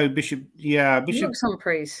Bishop. Yeah, Bishop. Looks on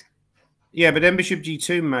praise. Yeah, but then Bishop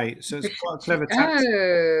G2, mate. So it's quite a clever tactic.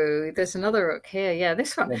 Oh, there's another rook here. Yeah,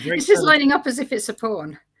 this one. This is lining up as if it's a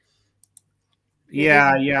pawn.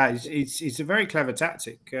 Yeah. It's a very clever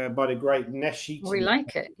tactic by the great Neshitimov. We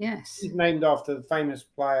like it, yes. He's named after the famous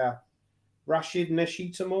player Rashid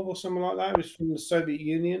Neshitimov or something like that. It was from the Soviet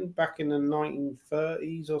Union back in the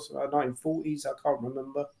 1930s or 1940s. I can't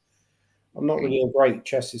remember. I'm not really a great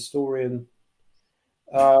chess historian.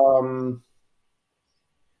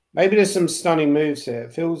 Maybe there's some stunning moves here.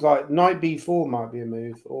 It feels like knight B4 might be a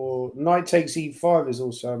move, or knight takes E5 is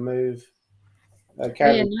also a move.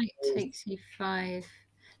 Yeah, knight takes E5.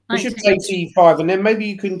 Bishop takes E5, and then maybe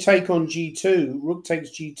you can take on G2. Rook takes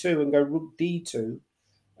G2 and go Rook D2.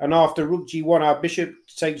 And after Rook G1, our bishop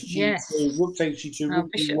takes G2, yes. Rook takes G2, our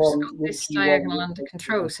Rook bishop's G1, got this diagonal under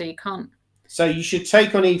control, so you can't. So you should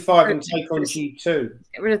take on E5 and take on G2.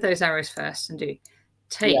 Get rid of those arrows first and do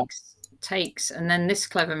takes, and then this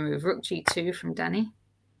clever move, Rook G2 from Danny.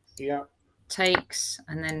 Yeah. Takes,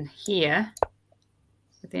 and then here,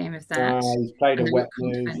 with the aim of that. He's played a wet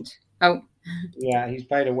move. Oh. Yeah, he's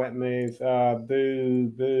played a wet move.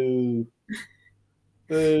 Boo, boo,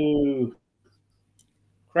 boo.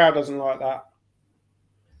 Crowd doesn't like that.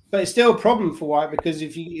 But it's still a problem for white because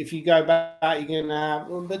if you go back, you're gonna have.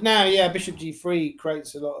 But now, yeah, Bishop G3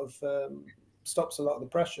 creates a lot of stops a lot of the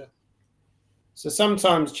pressure. So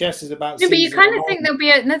sometimes chess is about. No, but you kind of think there'll be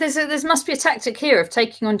a there must be a tactic here of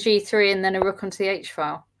taking on G3 and then a rook onto the H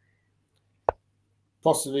file.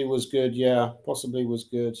 Possibly was good, yeah. Possibly was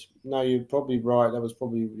good. No, you're probably right. That was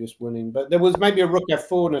probably just winning. But there was maybe a rook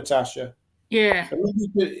F4, Natasha. Yeah.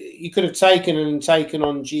 You could have taken on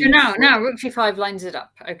G4. No, rook G5 lines it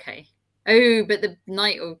up. Okay. Oh, but the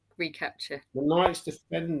knight will recapture. The knight's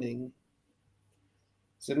defending.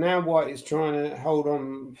 So now white is trying to hold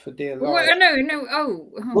on for dear life. No.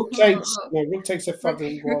 Rook takes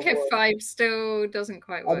F5. Rook F5 still doesn't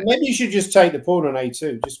quite work. Maybe you should just take the pawn on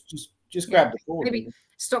A2. Just grab the pawn. Maybe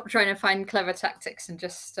stop trying to find clever tactics and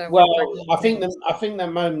just. Well, I think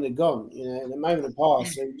that moment had gone. You know, the moment had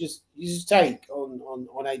passed. So you just take on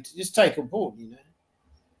A2. Just take a pawn. You know,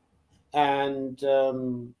 and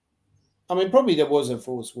I mean, probably there was a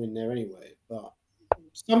forced win there anyway, but.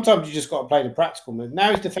 Sometimes you just got to play the practical move.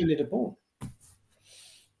 Now he's defended a pawn.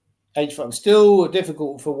 H5 still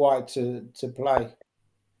difficult for white to play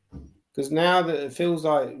because now that it feels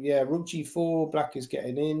like Rook G4, black is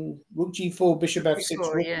getting in. Rook G4, Bishop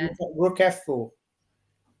F6, Rook F4,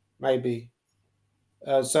 maybe.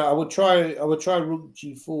 So I would try Rook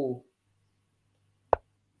G4.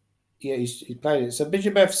 Yeah, he's played it. So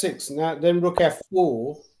Bishop F6 now, then Rook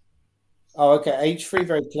F4. Oh, okay. H3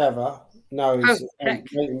 very clever. No, it's mate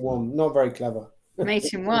in one. Not very clever.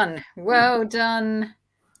 Mate in one. Well done,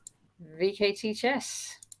 VKT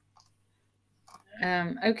Chess.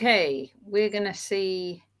 Okay, we're going to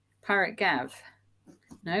see Parrot Gav.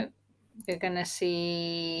 No, we're going to see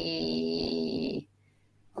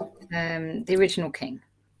the original king.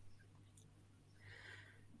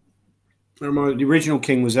 The original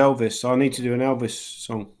king was Elvis, so I need to do an Elvis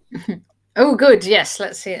song. Oh, good. Yes,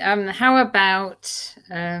 let's see. How about...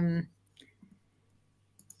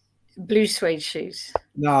 Blue suede shoes.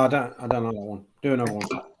 No, I don't know that one. Do another one.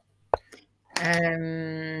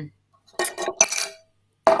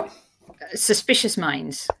 Suspicious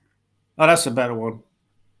Minds. Oh, that's a better one.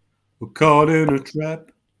 We're caught in a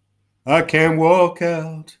trap. I can't walk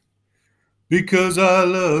out because I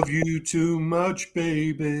love you too much,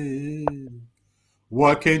 baby.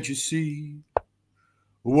 Why can't you see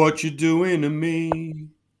what you're doing to me?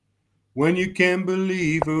 When you can't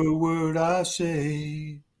believe a word I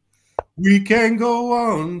say, we can go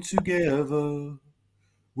on together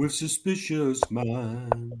with suspicious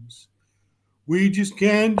minds. We just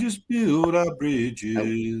can't just build our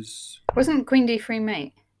bridges. Wasn't Queen D3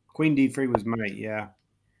 mate? Queen D3 was mate, yeah.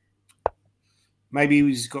 Maybe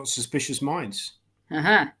he's got suspicious minds.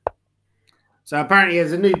 Uh-huh. So apparently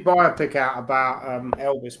there's a new biopic out about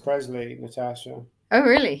Elvis Presley, Natasha. Oh,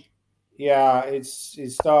 really? Yeah, it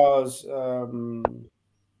stars a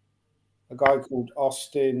guy called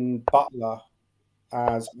Austin Butler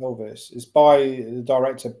as Elvis. It's by the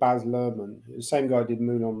director Baz Luhrmann, the same guy who did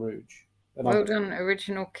Moulin Rouge. Well done,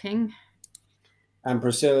 Original King. And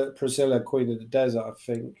Priscilla, Queen of the Desert, I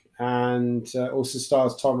think. And also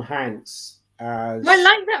stars Tom Hanks as... I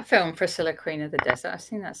like that film, Priscilla, Queen of the Desert. I've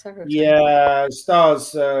seen that several times. Yeah,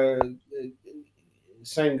 stars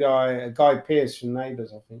same guy, Guy Pearce from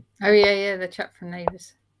Neighbours, I think. Oh, yeah, the chap from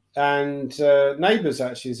Neighbours. And Neighbours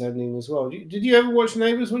actually is ending as well. Did you ever watch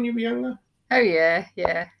Neighbours when you were younger? Oh, yeah,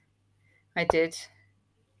 I did.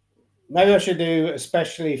 Maybe I should do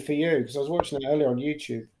especially for you, because I was watching it earlier on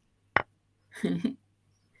YouTube.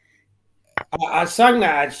 I sang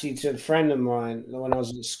that actually to a friend of mine when I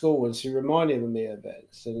was at school, and she reminded me of it.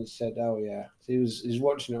 So he said, "Oh yeah," he was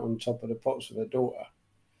watching it on Top of the Pops with her daughter.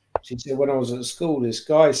 She said, "When I was at school, this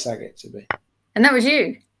guy sang it to me." And that was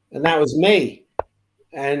you? And that was me.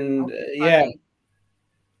 And yeah.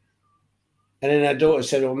 And then her daughter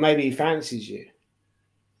said, "Well, maybe he fancies you."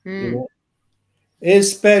 You know?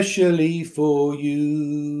 Especially for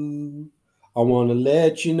you. I want to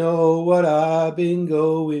let you know what I've been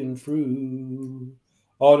going through.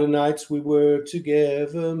 All the nights we were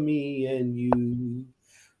together, me and you.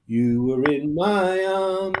 You were in my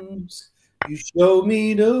arms. You showed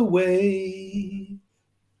me the way.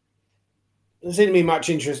 There seemed to be much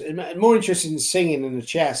interest, more interested in singing than the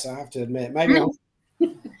chess, I have to admit. Maybe I'll...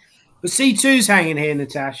 But C2's hanging here,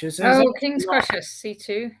 Natasha. So King's Crusher,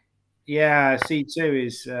 C2. Yeah, C2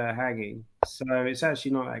 is hanging. So it's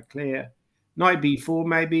actually not that clear. Knight B4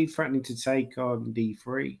 maybe, threatening to take on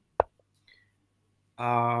D3.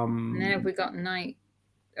 Now we got knight.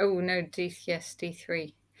 Oh no,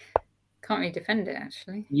 D3. Can't really defend it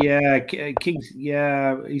actually. Yeah, King's.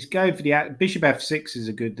 Yeah, he's going for the Bishop F6 is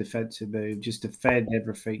a good defensive move. Just defend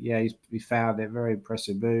everything. Yeah, he found it. Very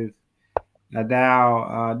impressive move. And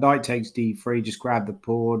now knight takes D3. Just grab the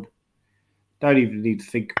pawn. Don't even need to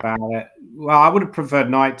think about it. Well, I would have preferred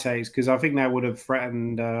knight takes because I think that would have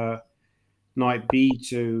threatened knight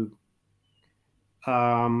B2.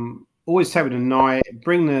 Always take with a knight.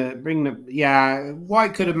 Bring the. Yeah,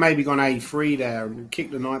 white could have maybe gone A3 there and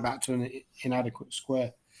kicked the knight back to an inadequate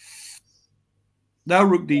square. Now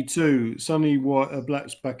rook D2. Suddenly,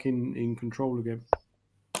 black's back in control again.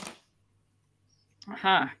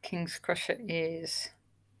 Aha! King's Crusher is.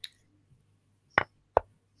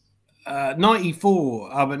 Knight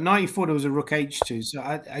E4, but Knight E4 there was a rook H2. So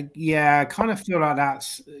I kind of feel like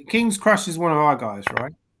that's King's Crush is one of our guys,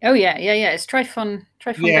 right? Oh yeah. It's Trifon.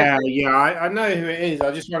 Yeah, I know who it is.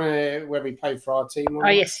 I just want to know whether he played for our team. Oh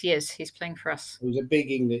yes, he is. He's playing for us. He was a big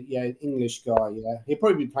English guy. Yeah, he'll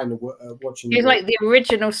probably be playing watching. He was like the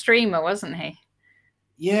original streamer, wasn't he?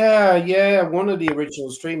 Yeah, one of the original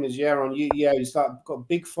streamers. Yeah, on he's got a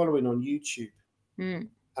big following on YouTube,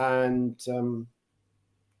 and.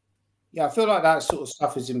 Yeah, I feel like that sort of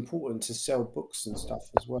stuff is important to sell books and stuff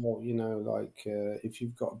as well. You know, like if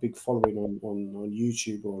you've got a big following on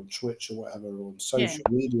YouTube or on Twitch or whatever, or on social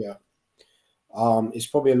media, it's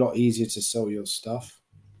probably a lot easier to sell your stuff.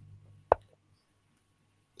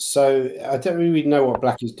 So I don't really know what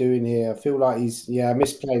Black is doing here. I feel like he's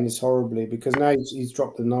misplaying this horribly because now he's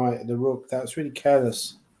dropped the knight, the rook. That's really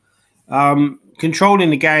careless. Controlling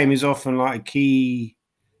the game is often like a key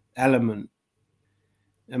element.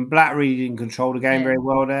 And Black really didn't control the game very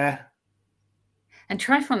well there. And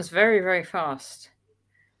Trifon's very, very fast.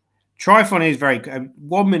 Trifon is very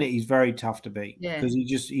 1 minute he's very tough to beat because he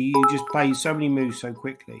just plays so many moves so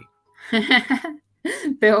quickly.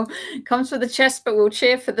 Bill comes for the chess, but we'll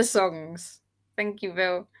cheer for the songs. Thank you,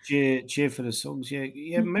 Bill. Cheer for the songs.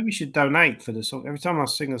 Yeah. Maybe we should donate for the song. Every time I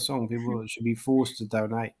sing a song, people should be forced to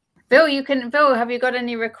donate. Bill, Bill, have you got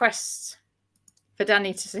any requests for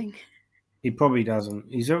Danny to sing? He probably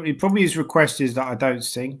doesn't. His request is that I don't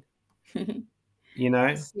sing. You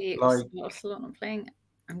know, see, like what's not playing.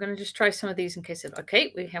 I'm going to just try some of these in case.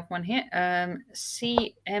 Okay, we have one here.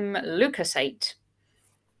 CM Lucas 8.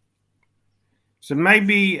 So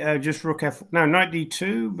maybe just rook f. No, knight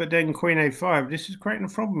d2, but then queen a5. This is creating a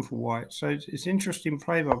problem for white. So it's interesting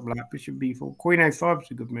play by black. Bishop b4. Queen a5 is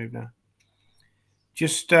a good move now.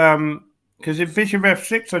 Just because if bishop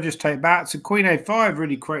f6, I just take back. So queen a5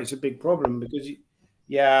 really creates a big problem because, he's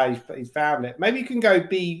found it. Maybe you can go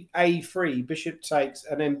b a3, bishop takes,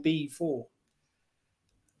 and then b4.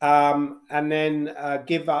 And then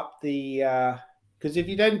give up the because if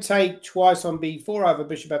you don't take twice on b4, I have a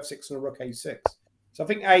bishop f6 and a rook a6. So I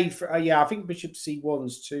think I think bishop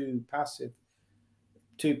c1's too passive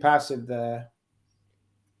there.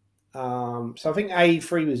 So I think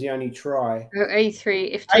a3 was the only try. Oh,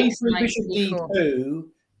 a3 if takes a3 bishop d2,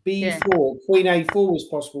 b4, queen a4 was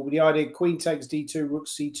possible with the idea queen takes d2, rook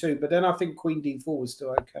c2, but then I think queen d4 was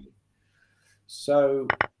still okay. So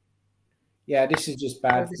yeah, this is just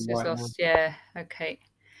bad for white now. Yeah, okay.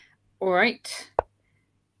 All right.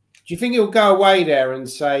 Do you think he'll go away there and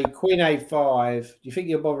say queen a5? Do you think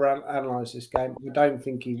he'll bother analyze this game? I don't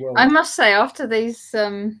think he will. I must say, after these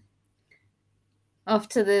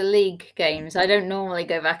after the league games, I don't normally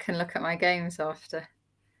go back and look at my games after.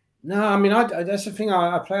 No, I mean, that's the thing.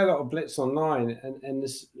 I play a lot of blitz online, and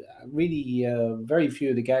there's really very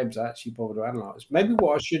few of the games I actually bother to analyze. Maybe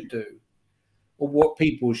what I should do, or what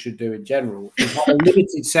people should do in general, is have a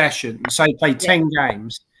limited session, say play 10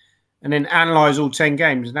 games, and then analyze all 10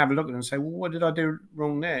 games and have a look at them and say, well, what did I do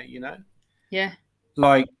wrong there? You know? Yeah.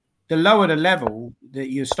 Like the lower the level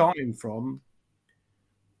that you're starting from,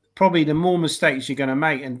 probably the more mistakes you're going to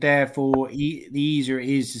make, and therefore the easier it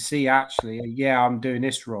is to see actually, I'm doing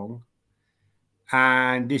this wrong,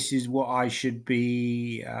 and this is what I should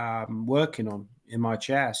be working on in my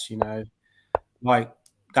chess. You know, like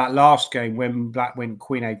that last game when black went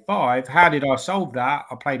queen a5. How did I solve that?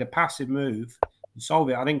 I played a passive move and solve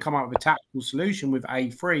it. I didn't come up with a tactical solution with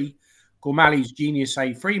a3. Gormally's genius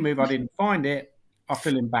a3 move. I didn't find it. I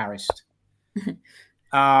feel embarrassed.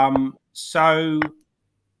 So.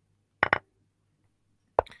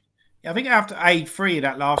 I think after a3 of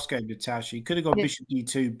that last game, Natasha, you could have got bishop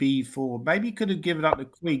d2, b4. Maybe you could have given up the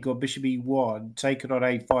queen, got bishop e1, taken on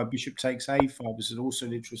a5, bishop takes a5. This is also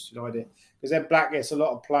an interesting idea because then black gets a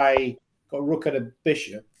lot of play. Got rook and a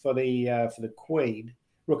bishop for the queen,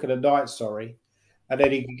 rook and a knight, sorry, and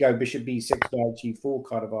then he could go bishop b6, knight g4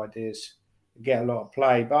 kind of ideas, get a lot of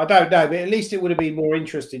play. But I don't know. But at least it would have been more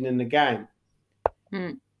interesting in the game.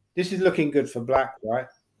 This is looking good for black, right?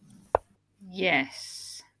 Yes.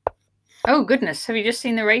 Oh, goodness. Have you just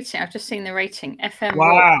seen the rating? I've just seen the rating. FM.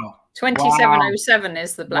 Wow. 2707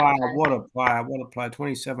 is the black. Wow, what a player. What a player.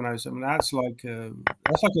 2707. That's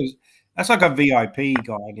like a VIP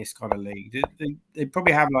guy in this kind of league. They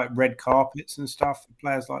probably have like red carpets and stuff for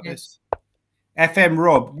players like this. FM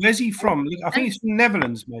Rob. Where's he from? I think he's from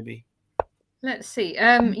Netherlands, maybe. Let's see.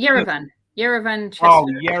 Yerevan. Yerevan. Oh,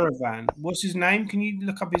 Yerevan. What's his name? Can you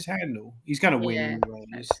look up his handle? He's going to win anyway.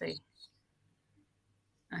 Let's see.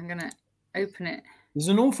 I'm going to open it. There's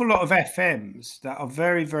an awful lot of FMs that are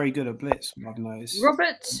very, very good at blitz, I've noticed.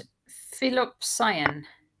 Robert Philipsian.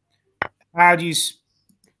 How do you...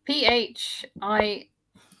 P-H-I...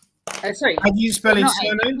 Oh, sorry. How do you spell his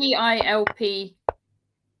surname?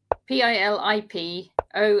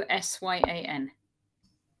 P-I-L-P-O-S-Y-A-N.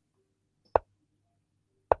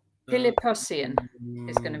 Philipsian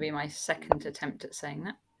is going to be my second attempt at saying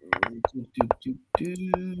that.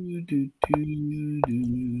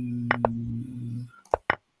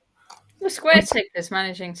 The square tick is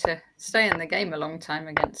managing to stay in the game a long time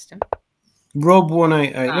against him. Rob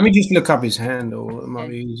 188. Let me just look up his handle. It might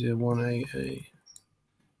be easier. 188.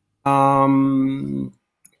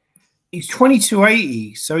 He's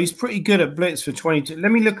 2280, so he's pretty good at blitz for 22.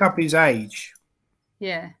 Let me look up his age.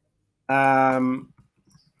 Yeah. I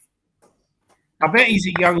bet he's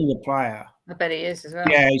a younger player. I bet he is as well.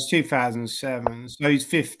 Yeah, he's 2007, so he's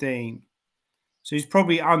 15. So he's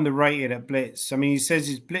probably underrated at blitz. I mean, he says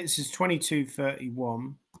his blitz is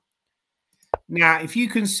 2231. Now, if you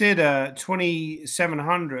consider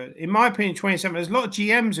 2700, in my opinion, 27, there's a lot of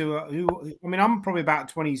GMs who I mean, I'm probably about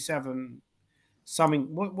 27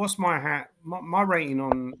 something. What's my hat? My rating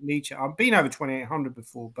on Lichess? I've been over 2800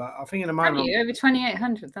 before, but I think in the moment Have you? Over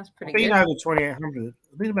 2800. That's pretty good. I've been over 2800.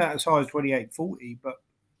 I've been about as high as 2840, but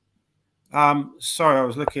sorry, I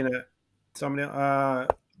was looking at somebody.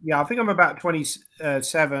 Yeah, I think I'm about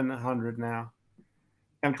 2700 now.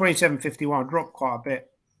 I'm 2751. Dropped quite a bit.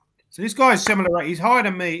 So this guy's similar. He's higher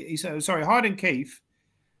than me. He's higher than Keith.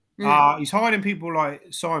 He's higher than people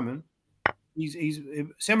like Simon. He's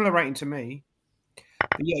similar rating to me.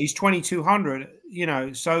 But yeah, he's 2200. You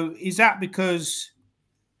know, so is that because?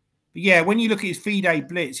 Yeah, when you look at his FIDE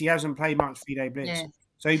blitz, he hasn't played much FIDE blitz. Yeah.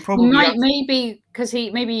 So he probably maybe because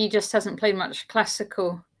he just hasn't played much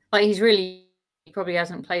classical. Like he probably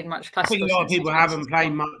hasn't played much classical. I think a lot of people haven't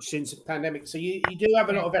played much since the pandemic. So you do have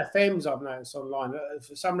a lot of FMs, I've noticed, online.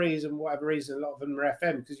 For some reason, whatever reason, a lot of them are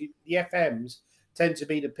FM, because the FMs tend to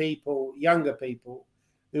be the people, younger people,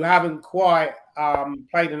 who haven't quite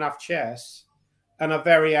played enough chess and are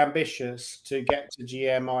very ambitious to get to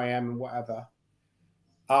GM, IM, and whatever.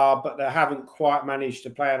 But they haven't quite managed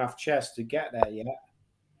to play enough chess to get there yet.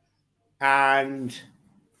 And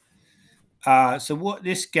so what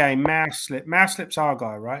this game, Mouse Slip's our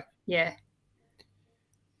guy, right? Yeah.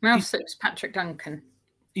 Mouse Slip's Patrick Duncan.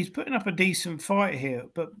 He's putting up a decent fight here,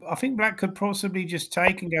 but I think Black could possibly just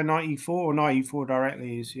take and go 94 or 94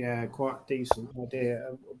 directly is, quite a decent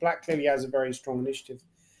idea. Black clearly has a very strong initiative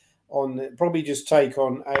on probably just take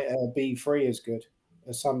on B3 is good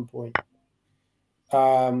at some point.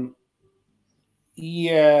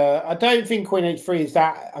 Yeah, I don't think Queen H3 is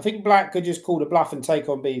that. I think Black could just call the bluff and take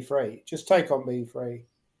on B3. Just take on B3.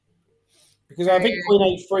 Because I think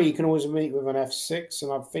Queen H3 you can always meet with an F6,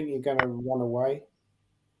 and I think you're going to run away.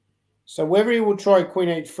 So whether he will try Queen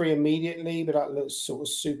H3 immediately, but that looks sort of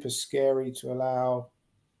super scary to allow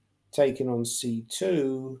taking on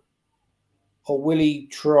C2, or will he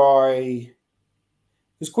try?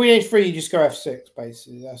 Because Queen H3, you just go F6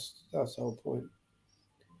 basically. That's the whole point.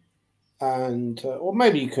 And or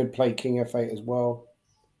maybe you could play King F8 as well.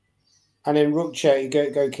 And then Rook check, you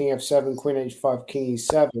go King F7, Queen H5, King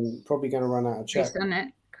E7. Probably going to run out of check. He's done it.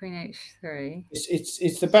 Queen H3.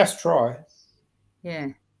 It's the best try. Yeah.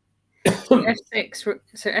 F6.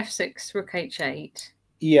 So F6, Rook H8.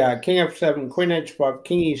 Yeah, King F7, Queen H5,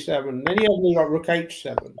 King E7. Then he hasn't got Rook H7.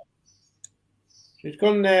 So he's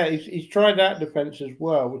gone there. He's tried that defense as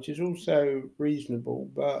well, which is also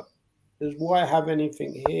reasonable. But does White have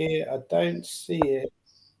anything here? I don't see it.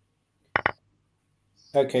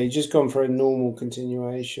 Okay, he's just gone for a normal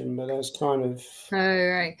continuation, but that's kind of... Oh,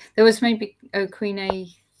 right. There was maybe Queen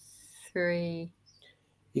A3.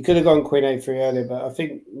 He could have gone Queen A3 earlier, but I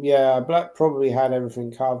think, Black probably had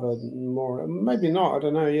everything covered more. Maybe not, I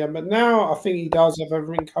don't know. Yeah, but now I think he does have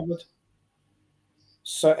everything covered.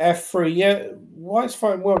 So F3, White's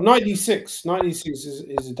fine. Well, 96. 96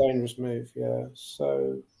 is a dangerous move, yeah.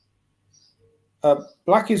 So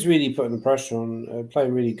Black is really putting the pressure on,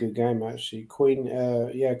 playing a really good game, actually. Queen,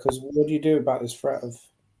 because what do you do about this threat of...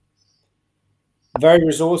 Very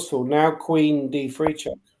resourceful. Now Queen D3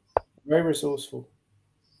 check. Very resourceful.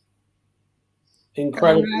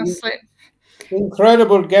 Incredible.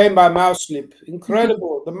 Incredible game by Mouse Slip.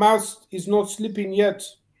 Incredible. The mouse is not slipping yet.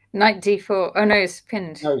 Knight D4. Oh, no, it's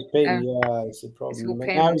pinned. No, it's pinned. It's a problem. But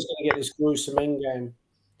now he's going to get this gruesome endgame.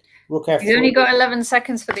 Rook F4. He's only got 11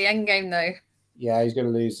 seconds for the endgame, though. Yeah, he's going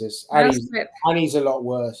to lose this. And he's a lot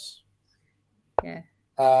worse. Yeah.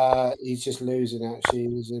 He's just losing,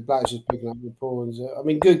 actually. Black's just picking up the pawns. I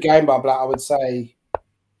mean, good game by Black, I would say.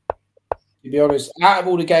 To be honest, out of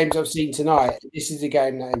all the games I've seen tonight, this is the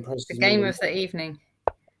game that impresses me. The game of the evening.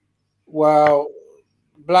 Well,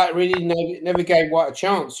 Black really never gave White a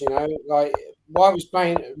chance, you know. Like, White was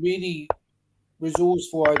playing really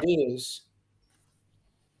resourceful ideas,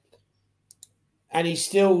 and it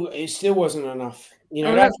still wasn't enough. You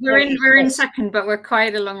know, we're in second, but we're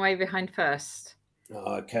quite a long way behind first.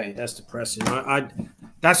 Oh, okay, that's depressing.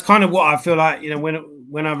 That's kind of what I feel like, you know,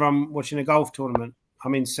 whenever I'm watching a golf tournament,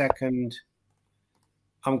 I'm in second.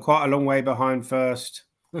 I'm quite a long way behind first.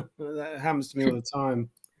 That happens to me all the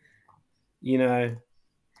time. You know.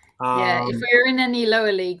 Yeah, if we were in any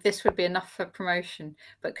lower league, this would be enough for promotion.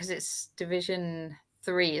 But because it's Division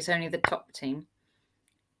 3, it's only the top team.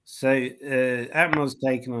 So Admiral's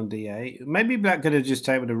taken on D8. Maybe Black could have just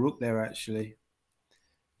taken the rook there, actually.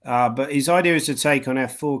 But his idea is to take on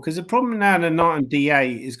F4, because the problem now the knight on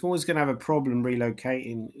D8 is always going to have a problem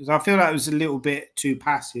relocating. Because I feel like it was a little bit too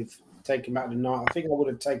passive taking back the knight. I think I would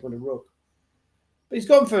have taken the rook. But he's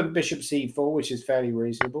gone for bishop C4, which is fairly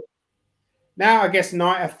reasonable. Now I guess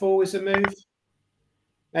knight F4 is the move.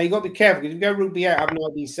 Now you've got to be careful, because if you go rook B8, I have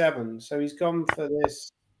knight D7. So he's gone for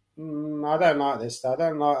this. I don't like this. I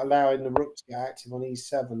don't like allowing the rook to get active on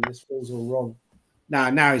E7. This feels all wrong.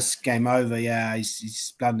 Now it's game over. Yeah,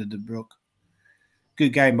 he's blundered the rook.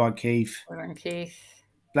 Good game by Keith. Well done, Keith.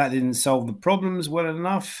 Black didn't solve the problems well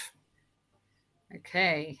enough.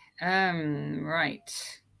 Okay.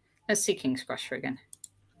 Right. Let's see King's Crusher again.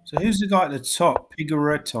 So who's the guy at the top?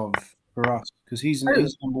 Pigoretov for us, because he's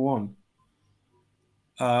number one.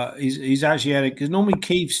 He's actually had it, because normally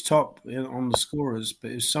Keith's top on the scorers,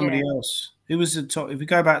 but it was somebody else. Who was the top? If we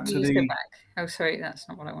go back to the... Go back. Oh, sorry, that's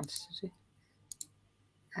not what I wanted to do.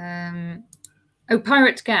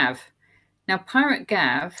 Pirate Gav. Now, Pirate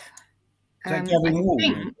Gav. Is that Gavin Wall?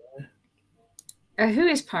 Who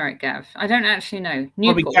is Pirate Gav? I don't actually know.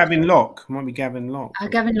 Might be Gavin Locke. Might be Gavin Locke.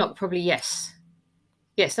 Gavin Locke, probably, yes.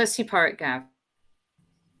 Yes, let's see Pirate Gav.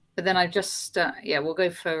 But then I just, yeah, we'll go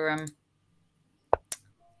for,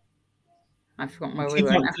 I forgot where we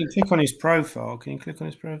were now. Can you click on his profile? Can you click on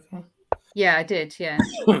his profile? Yeah, I did, yeah.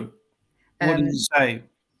 What did it say?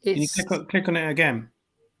 Can you click on it again?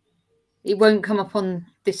 It won't come up on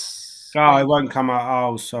this. Oh, it won't come up.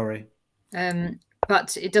 Oh, sorry.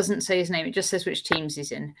 But it doesn't say his name. It just says which teams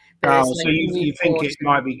he's in. But so you think it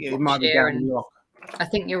might be Gavin Locke? I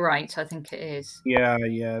think you're right. I think it is. Yeah,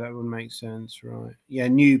 that would make sense, right? Yeah,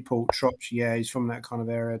 Newport, Shropshire. Yeah, he's from that kind of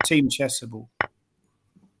area. Team Chessable.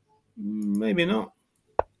 Maybe not.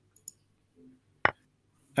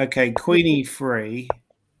 Okay, Queen E3,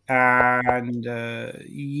 and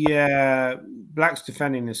yeah, Black's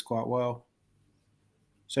defending this quite well.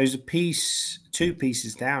 So he's two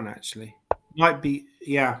pieces down actually. Might be,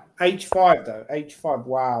 yeah. H5 though. H5.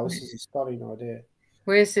 Wow, this is a stunning idea.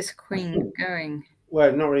 Where's this queen going?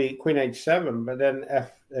 Well, not really. Queen H7, but then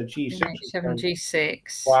G6. H7,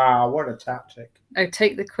 G6. Wow, what a tactic! Oh,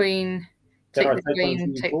 take the queen. Take the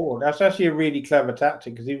queen. That's actually a really clever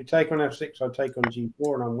tactic because if you take on F6, I take on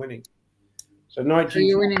G4, and I'm winning. So knight G4.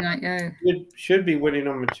 You're winning, like, should be winning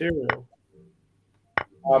on material.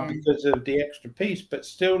 Because of the extra piece, but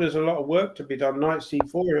still there's a lot of work to be done. Knight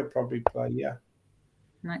C4 he'll probably play, yeah.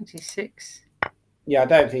 Knight G6. Yeah, I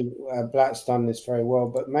don't think Black's done this very well,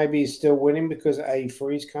 but maybe he's still winning because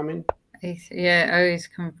A3 is coming. Yeah, he's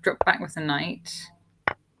come drop back with a knight.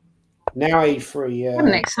 Now A3, yeah. What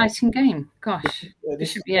an exciting game. Gosh.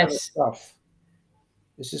 This is clever stuff.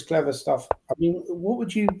 This is clever stuff. I mean, what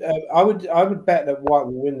would you I would bet that White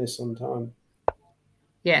will win this on time.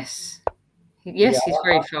 Yes. Yes, he's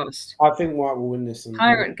very fast. I think White will win this.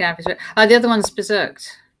 Pirate Gav is. Oh, the other one's berserked.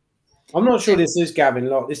 I'm not sure this is Gavin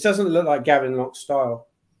Locke. This doesn't look like Gavin Locke's style.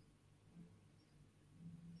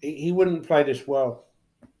 He wouldn't play this well.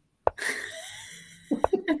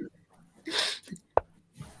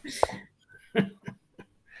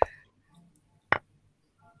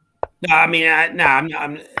 No, I mean,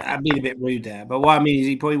 I'm being a bit rude there. But what I mean is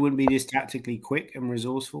he probably wouldn't be this tactically quick and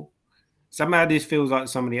resourceful. Somehow this feels like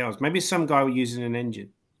somebody else. Maybe some guy using an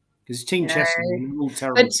engine. Because Team Chess is all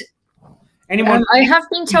terrible. But I have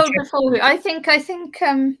been told before. I think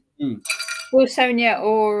Will Sonia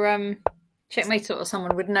or Checkmate or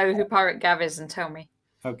someone would know who Pirate Gav is and tell me.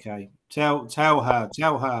 Okay. Tell her.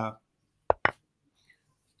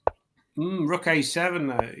 Rook A7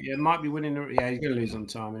 though. Yeah, might be winning. Yeah, he's going to lose on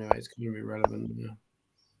time anyway. It's going to be relevant. Yeah.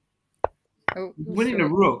 Oh, winning a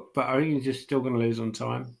rook, but I think he's just still going to lose on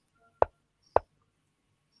time.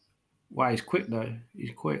 Wow, he's quick though.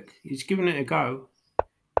 He's quick. He's giving it a go.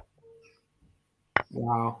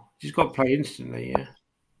 Wow, he's got to play instantly. Yeah,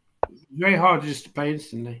 very hard just to play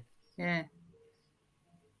instantly. Yeah.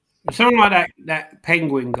 Someone like that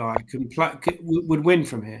penguin guy would win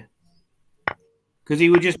from here because he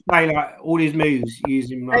would just play like all his moves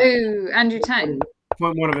using like Andrew Tang,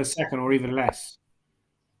 0.1 of a second or even less.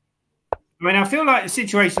 I mean, I feel like a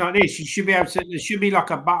situation like this, you should be able to. There should be like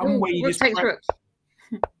a button where you just takes rook.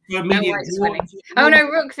 Oh no,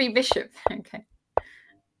 rook v bishop. Okay.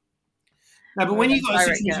 No, but when you got a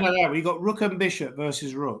situation like that, where you got rook and bishop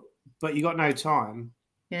versus rook, but you got no time.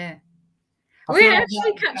 Yeah, we're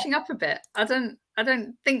actually catching up a bit. I don't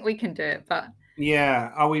think we can do it, but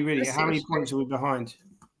yeah. Are we really? How many points are we behind?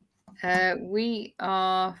 We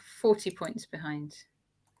are 40 points behind.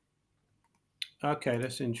 Okay,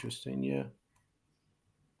 that's interesting. Yeah.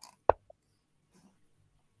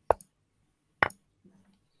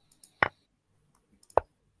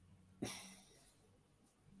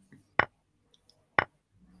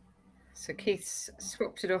 So Keith's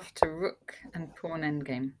swapped it off to rook and pawn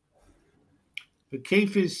endgame. But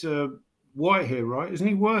Keith is white here, right? Isn't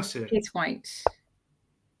he worse here? He's white.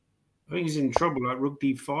 I think he's in trouble, like rook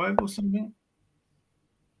d5 or something.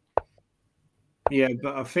 Yeah,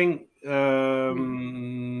 but I think, yeah,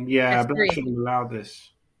 Black shouldn't have allowed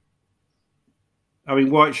this. I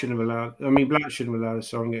mean, White shouldn't have allowed. I mean, Black shouldn't have allowed this,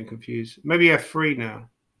 so I'm getting confused. Maybe F3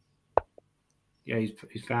 now. Yeah,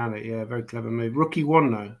 he's found it. Yeah, very clever move. Rook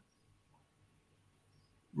E1 though.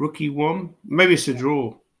 Rook E1. Maybe it's a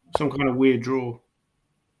draw. Some kind of weird draw.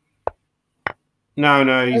 No,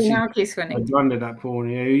 he's winning. I blundered that pawn.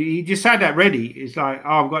 Yeah, he just had that ready. It's like,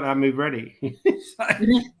 oh, I've got that move ready. It's like,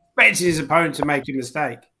 expects his opponent to make a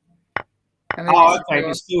mistake. Oh, okay,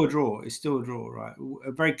 it's still a draw. It's still a draw, right?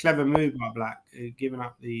 A very clever move by Black, giving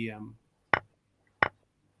up the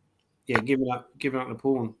giving up the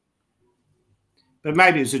pawn. But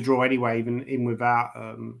maybe it's a draw anyway, even in without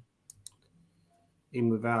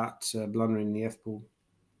blundering the F ball.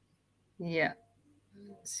 Yeah.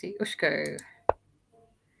 Let's see, Ushko.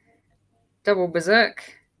 Double berserk.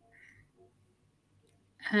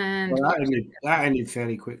 And Well, that ended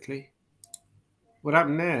fairly quickly. What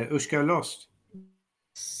happened there? Ushko lost.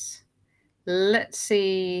 Let's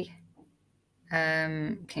see.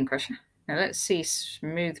 King Crusher. Now let's see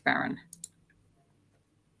Smooth Baron.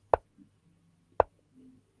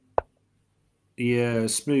 Yeah,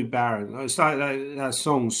 Smooth Baron. It's like that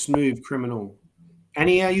song, Smooth Criminal.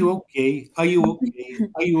 Annie, are you okay? Are you okay?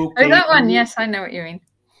 Are you okay? Oh, that one. Yes, I know what you mean.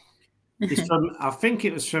 It's from, I think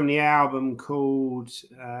it was from the album called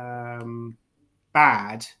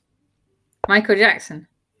Bad. Michael Jackson.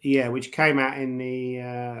 Yeah, which came out in the,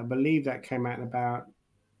 I believe that came out in about,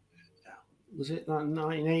 was it like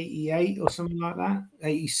 1988 or something like that?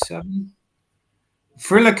 87?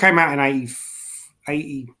 Thriller came out in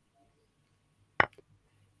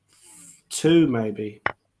 82, maybe.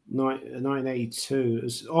 1982. It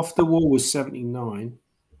was Off the Wall was 79.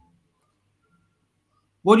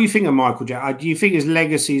 What do you think of Michael Jackson? Do you think his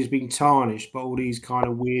legacy has been tarnished by all these kind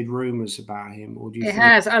of weird rumors about him? Or do you it think...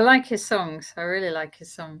 has. I like his songs. I really like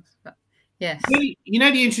his songs. But yes. You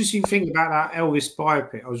know the interesting thing about that Elvis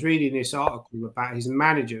biopic? I was reading this article about his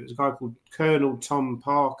manager. It was a guy called Colonel Tom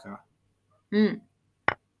Parker. Mm.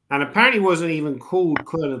 And apparently he wasn't even called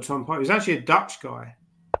Colonel Tom Parker. He was actually a Dutch guy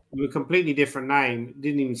with a completely different name. It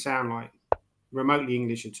didn't even sound like remotely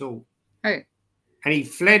English at all. Oh. And he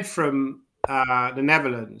fled from the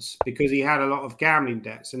Netherlands because he had a lot of gambling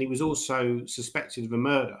debts, and he was also suspected of a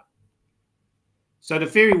murder. So the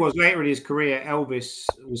theory was later in his career, Elvis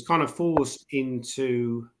was kind of forced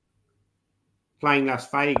into playing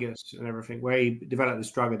Las Vegas and everything, where he developed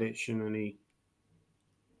this drug addiction, and he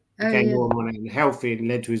became more unhealthy and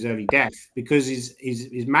led to his early death because his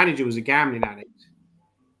manager was a gambling addict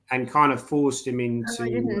and kind of forced him into... Oh, I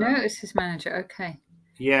didn't notice his manager. Okay.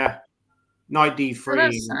 Yeah. Knight D3. Oh,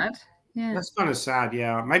 that's sad. Yeah. That's kind of sad,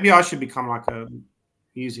 yeah. Maybe I should become like a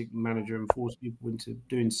music manager and force people into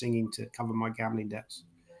doing singing to cover my gambling debts.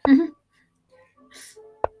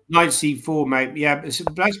 Knight C4, mate. Yeah, but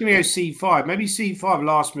that's going to go C5. Maybe C5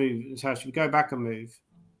 last move, Natasha. We go back a move.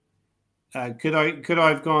 Could I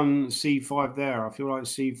have gone C5 there? I feel like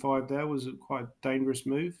C5 there was quite a dangerous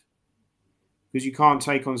move because you can't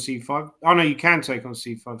take on C5. Oh no, you can take on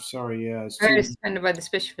C5. Sorry, yeah. It's defended by this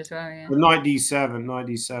bishop as well. Yeah. But Knight D7. Knight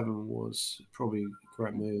D7 was probably a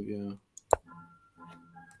correct move. Yeah.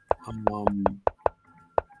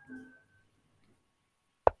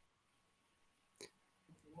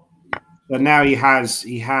 But now he has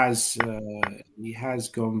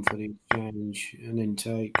gone for the exchange and then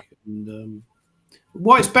take. And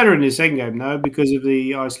White's better in this endgame now because of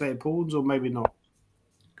the isolated pawns, or maybe not.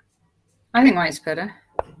 I think White's better.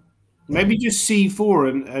 Maybe just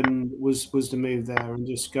C4 and was the move there, and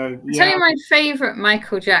just go. I'll tell you my favourite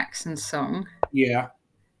Michael Jackson song. Yeah.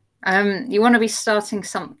 You want to be starting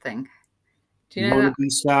something. Do you know want that? to be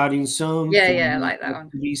starting something. Yeah, I like that one.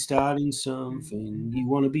 Be starting something. You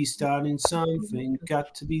want to be starting something.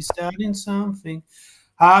 Got to be starting something.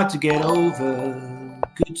 Hard to get over,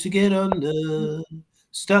 good to get under.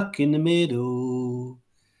 Stuck in the middle,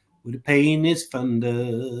 with the pain is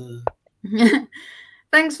thunder.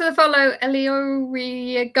 Thanks for the follow,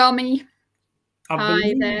 Gormally.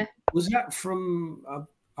 Hi there. Was that from?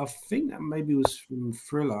 I think that maybe was from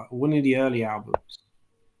Thriller, one of the early albums.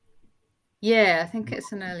 Yeah, I think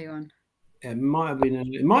it's an early one. It might have been.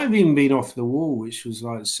 It might have even been Off the Wall, which was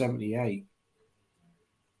like 78,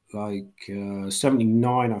 like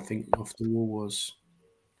 79. I think Off the Wall was.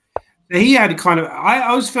 He had a kind of. I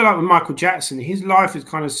always feel like with Michael Jackson, his life is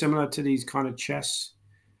kind of similar to these kind of chess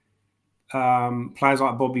players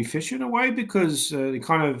like Bobby Fischer in a way, because they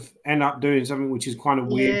kind of end up doing something which is kind of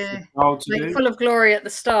weird for to do. Full of glory at the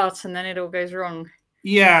start, and then it all goes wrong.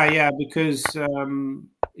 Yeah, because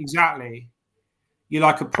exactly, you're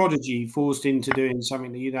like a prodigy forced into doing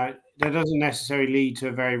something that that doesn't necessarily lead to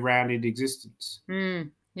a very rounded existence.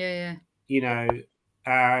 Yeah. You know,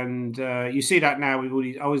 and you see that now with all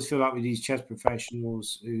these. I always feel like with these chess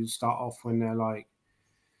professionals who start off when they're like,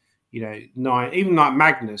 even like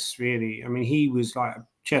Magnus, really. I mean, he was like a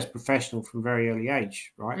chess professional from a very early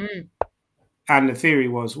age, right? And the theory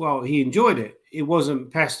was, well, he enjoyed it. It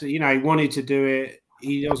wasn't pestered. He wanted to do it.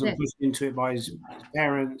 He wasn't pushed into it by his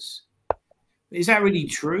parents. Is that really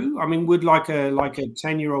true? I mean, would like a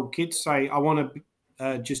 10-year-old kid say, "I want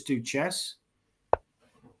to just do chess"?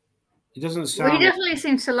 It doesn't sound. Well, he definitely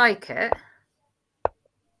seems to like it.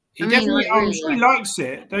 He definitely, like, I'm really, sure he like, likes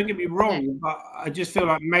it. Don't get me wrong, yeah. but I just feel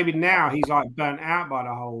like maybe now he's like burnt out by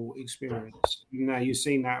the whole experience. You know, you've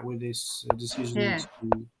seen that with this decision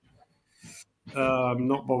to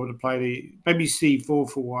not bother to play the maybe C4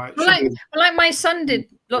 for white. Like my son did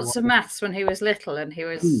lots of maths when he was little, and he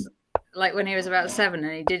was like when he was about 7,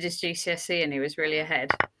 and he did his GCSE, and he was really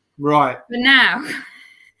ahead. Right. But now,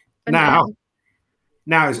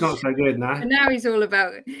 now it's not so good now. And now he's all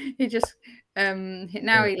about he just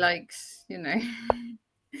now he likes, you know,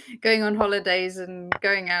 going on holidays and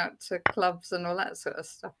going out to clubs and all that sort of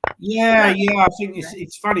stuff. Yeah, I think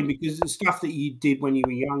it's funny because the stuff that you did when you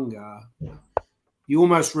were younger, you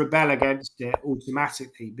almost rebel against it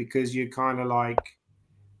automatically because you're kind of like,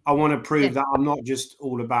 I want to prove that I'm not just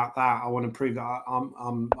all about that. I want to prove that I'm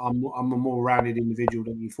a more rounded individual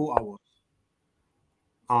than you thought I was.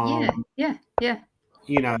 Yeah.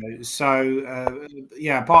 You know, so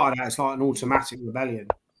part of that is like an automatic rebellion.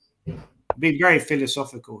 Being very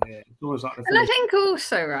philosophical here. It's almost like and I think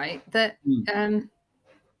also, right, that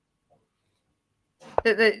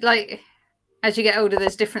that like as you get older,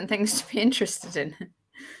 there's different things to be interested in.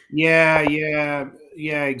 Yeah,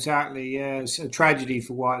 exactly. Yeah, it's a tragedy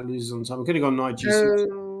for white losers on time. I could have gone knight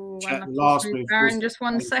G6. Last move, Baron, just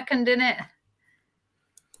 1 second in it.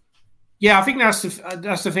 Yeah, I think that's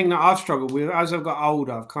the thing that I've struggled with. As I've got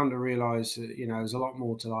older, I've kind of realised that, you know, there's a lot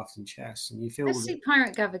more to life than chess, and you feel. Let's see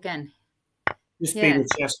Pirate Gav again. Just being a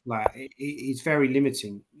chess player, it's very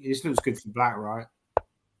limiting. This looks good for black, right?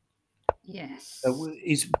 Yes.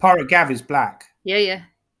 Pirate Gav is black. Yeah.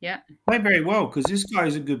 Played very well because this guy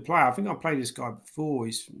is a good player. I think I played this guy before.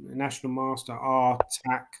 He's a national master.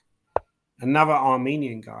 Tak, another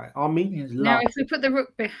Armenian guy. Armenians love. Now, if we put the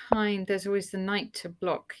rook behind, there's always the knight to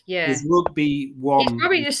block. Yeah. His rook B1. He's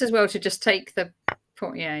probably just as well to just take the.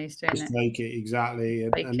 Yeah, he's doing just take it exactly,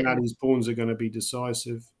 and now his pawns are going to be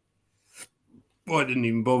decisive. Well, I didn't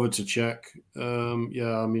even bother to check. I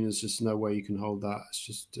mean, there's just no way you can hold that.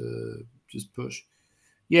 It's just push.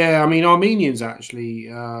 Yeah, I mean, Armenians actually,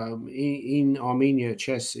 in Armenia,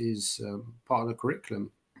 chess is part of the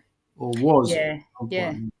curriculum, or was. Yeah.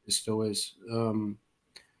 It still is. And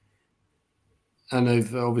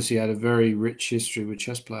they've obviously had a very rich history with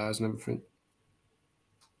chess players and everything.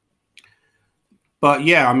 But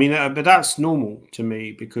yeah, I mean, but that's normal to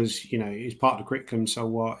me because, you know, it's part of the curriculum. So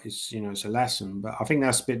what? It's, you know, it's a lesson. But I think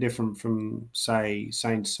that's a bit different from, say,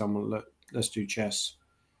 saying to someone, look, let's do chess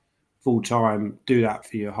full time, do that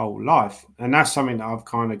for your whole life. And that's something that I've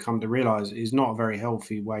kind of come to realize is not a very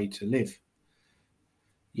healthy way to live,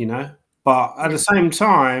 you know. But at the same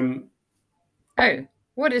time. Oh,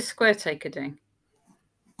 what is square taker doing?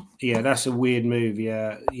 Yeah, that's a weird move.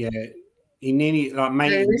 Yeah. He nearly like made.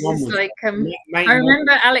 So this is like I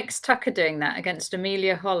remember Alex Tucker doing that against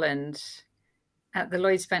Amelia Holland at the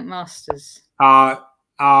Lloyds Bank Masters. I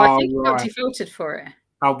think he got defaulted for it.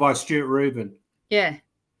 Oh, by Stuart Rubin. Yeah.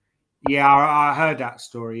 Yeah, I heard that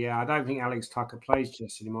story. Yeah, I don't think Alex Tucker plays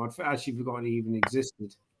chess anymore. I'd actually forgotten he even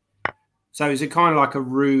existed. So it's a kind of like a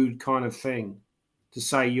rude kind of thing to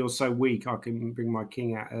say you're so weak, I can bring my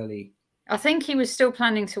king out early. I think he was still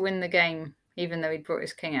planning to win the game, even though he'd brought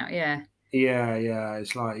his king out. Yeah. Yeah.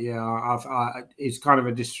 It's like, it's kind of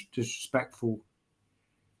a disrespectful.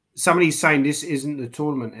 Somebody's saying this isn't the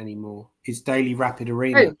tournament anymore. It's Daily Rapid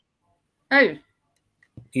Arena. Oh.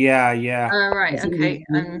 Yeah. Right. Okay.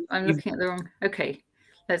 I'm looking at the wrong. Okay.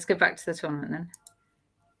 Let's go back to the tournament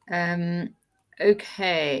then.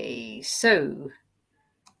 Okay. So,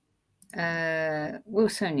 Will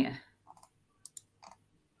Sonia.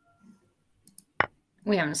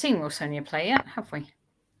 We haven't seen Will Sonia play yet, have we?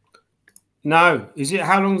 No. Is it?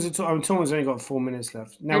 How long is it? Tournament's only got 4 minutes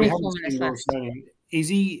left. No, we haven't seen Will Sonia. Is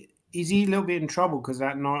he a little bit in trouble because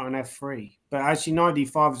that knight on F3? But actually, knight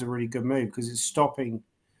D5 is a really good move because it's stopping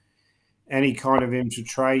any kind of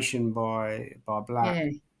infiltration by black.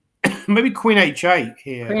 Yeah. Maybe Queen H8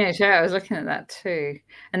 here. Queen H8. I was looking at that too.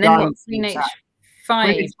 And then what? Queen H5.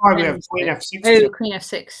 Queen H5, we have Queen F6. Oh, Queen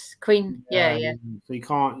F6. Queen. Yeah. So you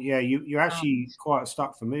can't. Yeah, you're actually quite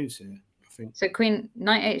stuck for moves here, I think. So Queen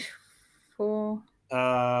Knight H4.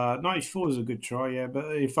 Knight H4 is a good try, yeah. But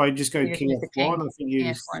if I just go King F1, I think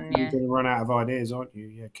you're going to run out of ideas, aren't you?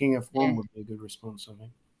 Yeah, King F1 would be a good response, I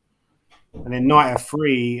think. And then Knight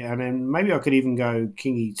F3, and then maybe I could even go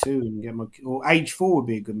King E2 and get my. Or H4 would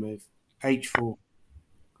be a good move. H4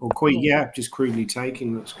 or Queen, just crudely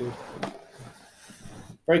taking. That's good.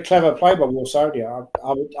 Very clever play by Will Sonia.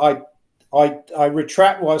 I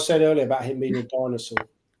retract what I said earlier about him being a dinosaur.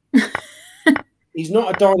 He's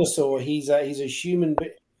not a dinosaur. He's a human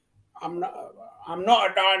being. I'm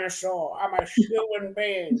not a dinosaur. I'm a human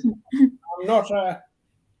being. I'm not a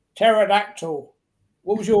Pterodactyl.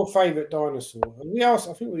 What was your favourite dinosaur? And we asked.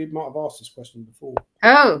 I think we might have asked this question before.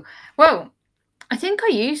 Oh, well, I think I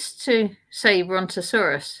used to say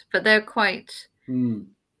Brontosaurus, but they're quite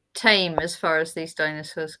tame as far as these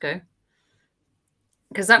dinosaurs go.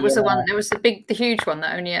 Because that was the one. There was the huge one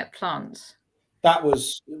that only ate plants. That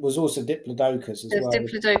was also Diplodocus as well.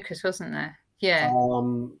 There's Diplodocus, wasn't there? Yeah.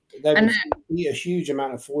 They would eat a huge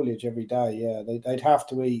amount of foliage every day. Yeah, they'd have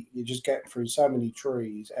to eat. You just get through so many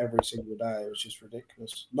trees every single day. It was just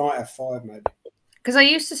ridiculous. Knight F5 maybe. Because I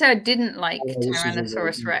used to say I didn't like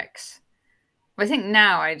Tyrannosaurus Rex. I think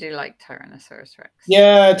now I do like Tyrannosaurus Rex.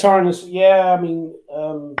 Yeah, Tyrannosaurus. Yeah, I mean,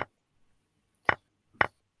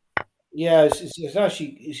 yeah, it's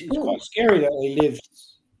actually quite scary that they lived.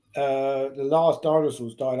 The last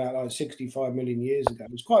dinosaurs died out like 65 million years ago.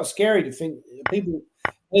 It's quite scary to think. People,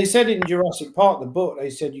 they said in Jurassic Park, the book, they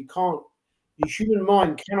said the human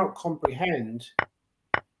mind cannot comprehend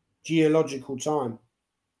geological time.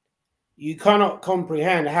 You cannot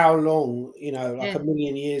comprehend how long, like a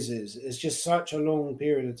million years is. It's just such a long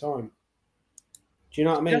period of time. Do you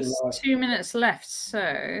know what I mean? Just 2 minutes left.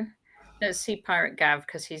 So let's see Pirate Gav,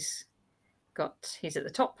 because he's at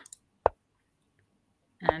the top.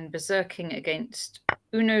 And berserking against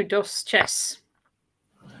Uno Dos Chess.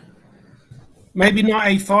 Maybe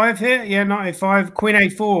knight a5 here. Yeah, knight a5. Queen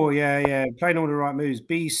a4. Yeah. Playing all the right moves.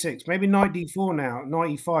 b6. Maybe knight d4 now.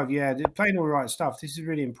 Knight e5. Yeah, they're playing all the right stuff. This is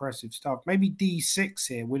really impressive stuff. Maybe d6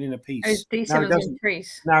 here, winning a piece. Oh, d7 doesn't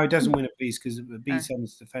increase. No, it doesn't win a piece because b7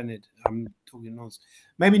 is defended. I'm talking nonsense.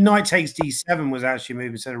 Maybe knight takes d7 was actually a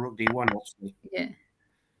move instead of rook d1, actually. Yeah.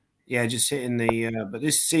 Yeah, just hitting the... but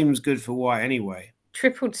this seems good for white anyway.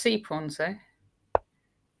 Tripled c pawns, though.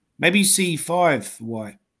 Maybe c5 for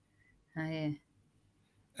white. Oh, yeah.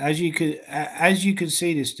 As you can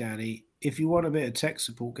see this, Danny, if you want a bit of tech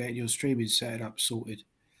support, getting your streaming set up sorted.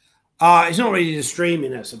 It's not really the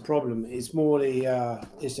streaming that's a problem. It's more the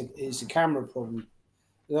it's a camera problem.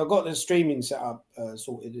 I've got the streaming set up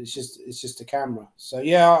sorted. It's just a camera. So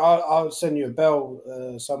yeah, I'll send you a bell.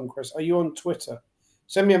 Chris, are you on Twitter?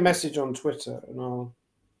 Send me a message on Twitter, and I'll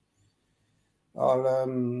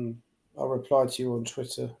reply to you on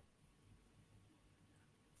Twitter.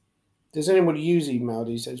 Does anyone use email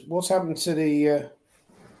these days? What's happened to the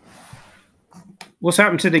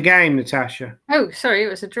game, Natasha? Oh, sorry, it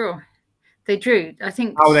was a draw. They drew. I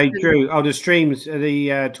think. Oh, they drew. Oh, the streams,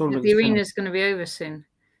 the tournament. The arena's going to be over soon.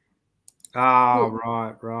 Oh,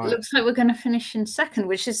 right. It looks like we're going to finish in second,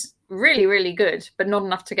 which is really, really good, but not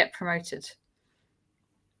enough to get promoted.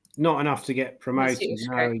 Not enough to get promoted.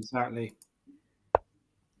 No, exactly.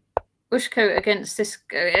 Ushko against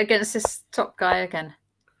this top guy again.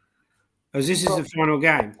 As this is the final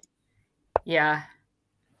game. Yeah.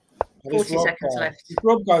 40 seconds left. This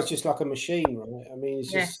Rob guy's just like a machine, right? I mean,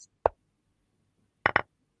 it's just.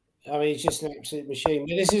 I mean, it's just an absolute machine.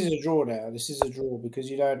 But this is a draw now. This is a draw because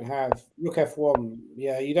you don't have rook f1.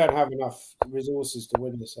 Yeah, you don't have enough resources to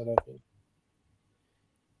win this, I don't think.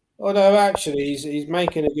 Although actually, he's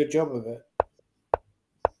making a good job of it.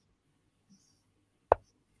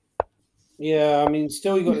 Yeah, I mean,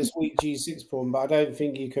 still you got this weak g6 pawn, but I don't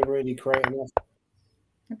think you can really create enough.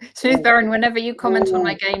 Smooth Baron, whenever you comment on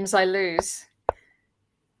my games, I lose.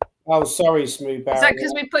 Oh, sorry, Smooth Baron. Is that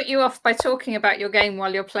because we put you off by talking about your game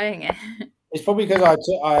while you're playing it? It's probably because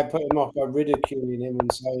I put him off by ridiculing him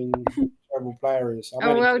and saying terrible player is.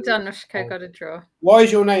 Oh, well done, Ushko, got a draw. Why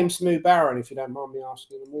is your name Smooth Baron, if you don't mind me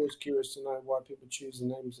asking? I'm always curious to know why people choose the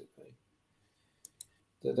names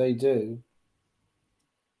that they do.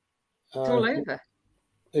 It's all over.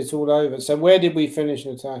 It's all over. So where did we finish,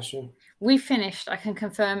 Natasha? We finished, I can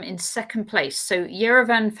confirm, in second place. So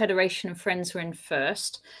Yerevan Federation and Friends were in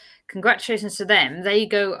first. Congratulations to them. They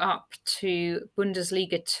go up to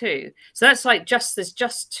Bundesliga 2. So that's like there's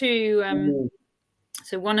just two,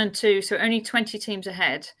 so 1 and 2. So only 20 teams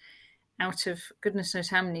ahead out of goodness knows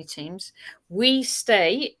how many teams. We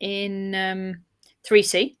stay in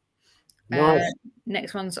 3C. Nice.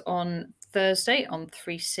 Next one's on Thursday on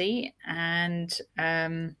 3C, and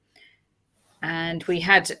we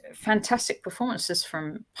had fantastic performances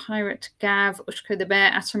from Pirate Gav, Ushko the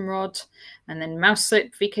Bear, Atomrod, and then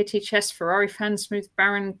Mouseslip, VKT Chess, Ferrari Fan, Smooth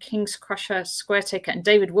Baron, King's Crusher, Square Taker, and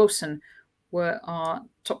David Wilson were our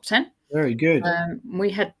top 10. Very good.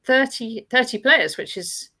 We had 30 players, which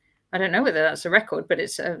is, I don't know whether that's a record, but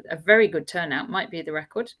it's a very good turnout. Might be the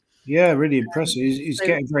record. Yeah, really impressive. He's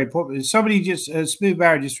getting very popular. Somebody just, Smooth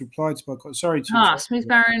Baron just replied to my, sorry. Smooth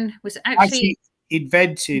Baron was actually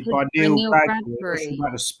invented by Neil Bradbury. What's Bradbury.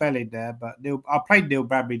 about the spelling there? But I played Neil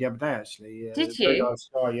Bradbury the other day, actually. Did Very you? nice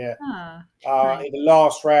guy, yeah. Nice. In the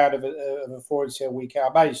last round of a 4-cell weekend,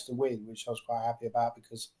 I managed to win, which I was quite happy about,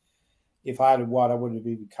 because if I had won, I wouldn't have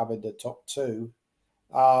even covered the top two.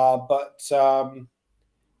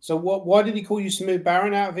 So why did he call you Smooth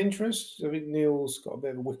Baron out of interest? I think Neil's got a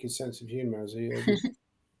bit of a wicked sense of humour, has he?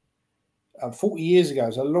 40 years ago,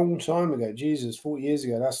 it's a long time ago. Jesus, 40 years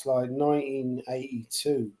ago. That's like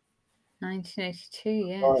 1982. 1982,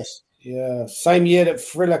 yes. Christ. Yeah, same year that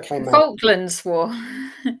Thriller came out. Falklands War.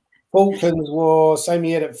 Falklands War, same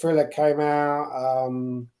year that Thriller came out.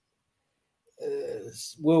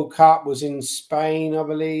 World Cup was in Spain, I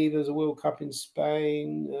believe. There's a World Cup in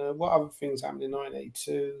Spain. What other things happened in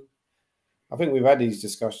 1982? I think we've had these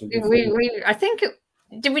discussions before. I think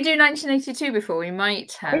did we do 1982 before? We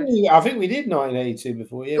might have. I think we did 1982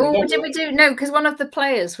 before. Yeah. Or did we do? No, because one of the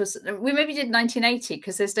players was. We maybe did 1980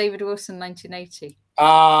 because there's David Wilson 1980.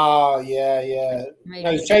 Ah, yeah. Maybe.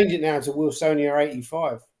 No, he's changed it now to Wilsonia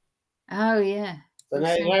 85. Oh yeah. So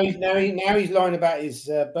now he's lying about his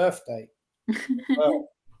birthday. Well,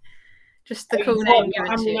 just the cool name.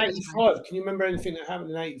 1985. Can you remember anything that happened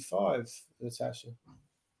in 85, Natasha?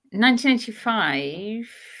 1985.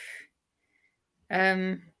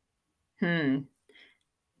 No.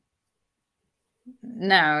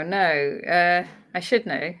 I should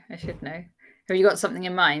know. Have you got something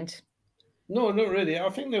in mind? No, not really. I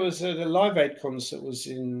think there was the Live Aid concert was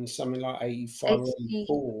in something like 85 or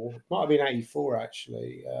 84. Might have been 84,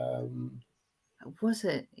 actually. Was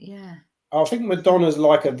it? Yeah. I think Madonna's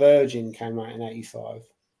Like a Virgin came out in 85.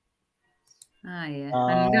 Ah, yeah.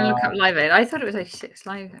 I'm going to look up Live Aid. I thought it was 86,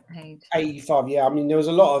 Live Aid. 85, yeah. I mean, there was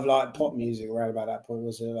a lot of like pop music around about that point,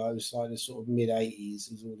 wasn't it? Like, it was like the sort of mid-80s.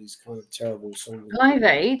 There's all these kind of terrible songs. Live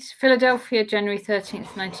Aid, Philadelphia, January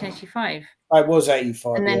 13th, 1985. It was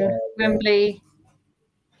 85, and then Wembley.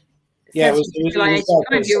 Yeah, it was July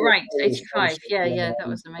 85. You're right, 85. Yeah, that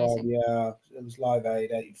was amazing. Yeah, it was Live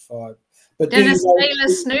Aid 85. But Dennis Taylor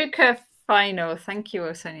snooker final. Thank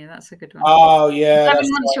you, Sonia. That's a good one. Oh yeah. Kevin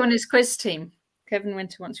wants you on his quiz team. Kevin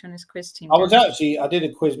Winter wants you on his quiz team. I did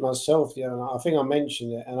a quiz myself the other night. I think I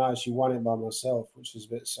mentioned it, and I actually won it by myself, which was a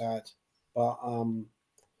bit sad. But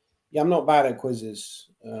yeah, I'm not bad at quizzes.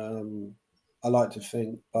 I like to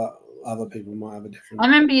think, but other people might have a different. I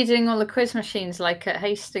remember you doing all the quiz machines like at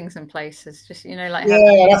Hastings and places, just like.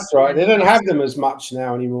 Yeah, that's right. They don't have them as much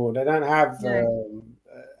now anymore. They don't have. No.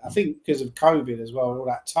 I think because of COVID as well, and all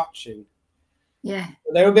that touching. Yeah,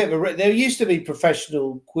 they're a bit of a. There used to be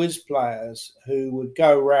professional quiz players who would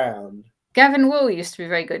go around. Gavin Wool used to be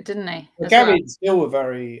very good, didn't he? Gavin's still a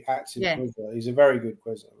very active quizzer. He's a very good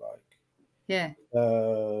quizzer.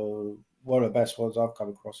 One of the best ones I've come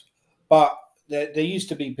across. But there used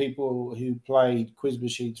to be people who played quiz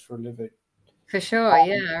machines for a living. For sure,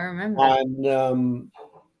 yeah, I remember. And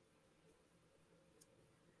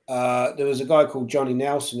there was a guy called Johnny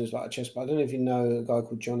Nelson who's like a chess player. I don't know if you know a guy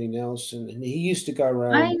called Johnny Nelson, and he used to go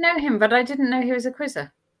around. I know him, but I didn't know he was a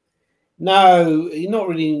quizzer. No, not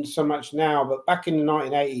really so much now, but back in the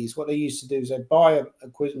 1980s, what they used to do is they'd buy a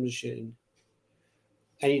quiz machine,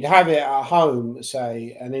 and you'd have it at home,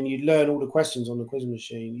 say, and then you'd learn all the questions on the quiz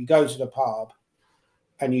machine. You go to the pub,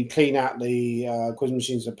 and you'd clean out the quiz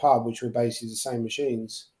machines at the pub, which were basically the same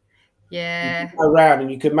machines. Yeah. You'd go around,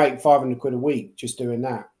 and you could make 500 quid a week just doing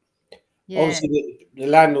that. Yeah. Obviously, the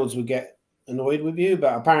landlords would get annoyed with you,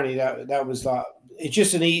 but apparently that was like, it's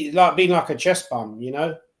just like being like a chess bum,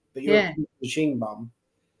 but you're a machine bum.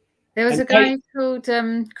 There was a guy called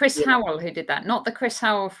Chris Howell who did that. Not the Chris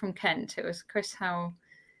Howell from Kent. It was Chris Howell,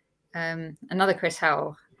 another Chris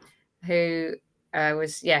Howell, who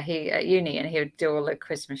was he at uni, and he would do all the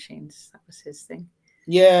quiz machines. That was his thing.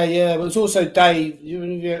 Yeah. But it was also Dave.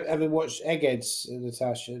 You ever watched Eggheads,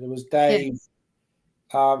 Natasha? There was Dave.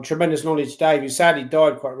 Tremendous Knowledge Dave, who sadly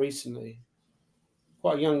died quite recently.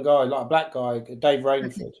 Quite a young guy, like a black guy, Dave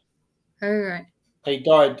Rainford. Oh, right. He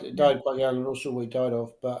died quite young. I'm not sure what he died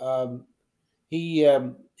of, but he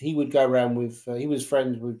would go around with. He was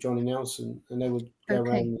friends with Johnny Nelson, and they would go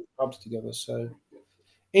around the pubs together. So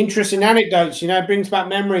interesting anecdotes. It brings back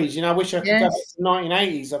memories. I wish I could go back to the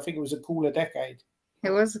 1980s. I think it was a cooler decade. It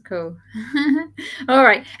was cool. All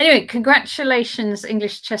right. Anyway, congratulations,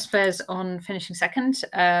 English chess players, on finishing second.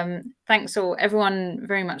 Thanks everyone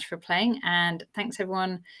very much for playing, and thanks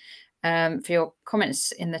everyone for your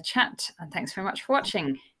comments in the chat, and thanks very much for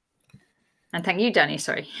watching. And thank you, Danny.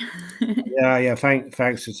 Sorry. Yeah.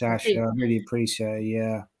 Thanks, Natasha. I really appreciate it.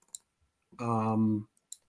 Yeah.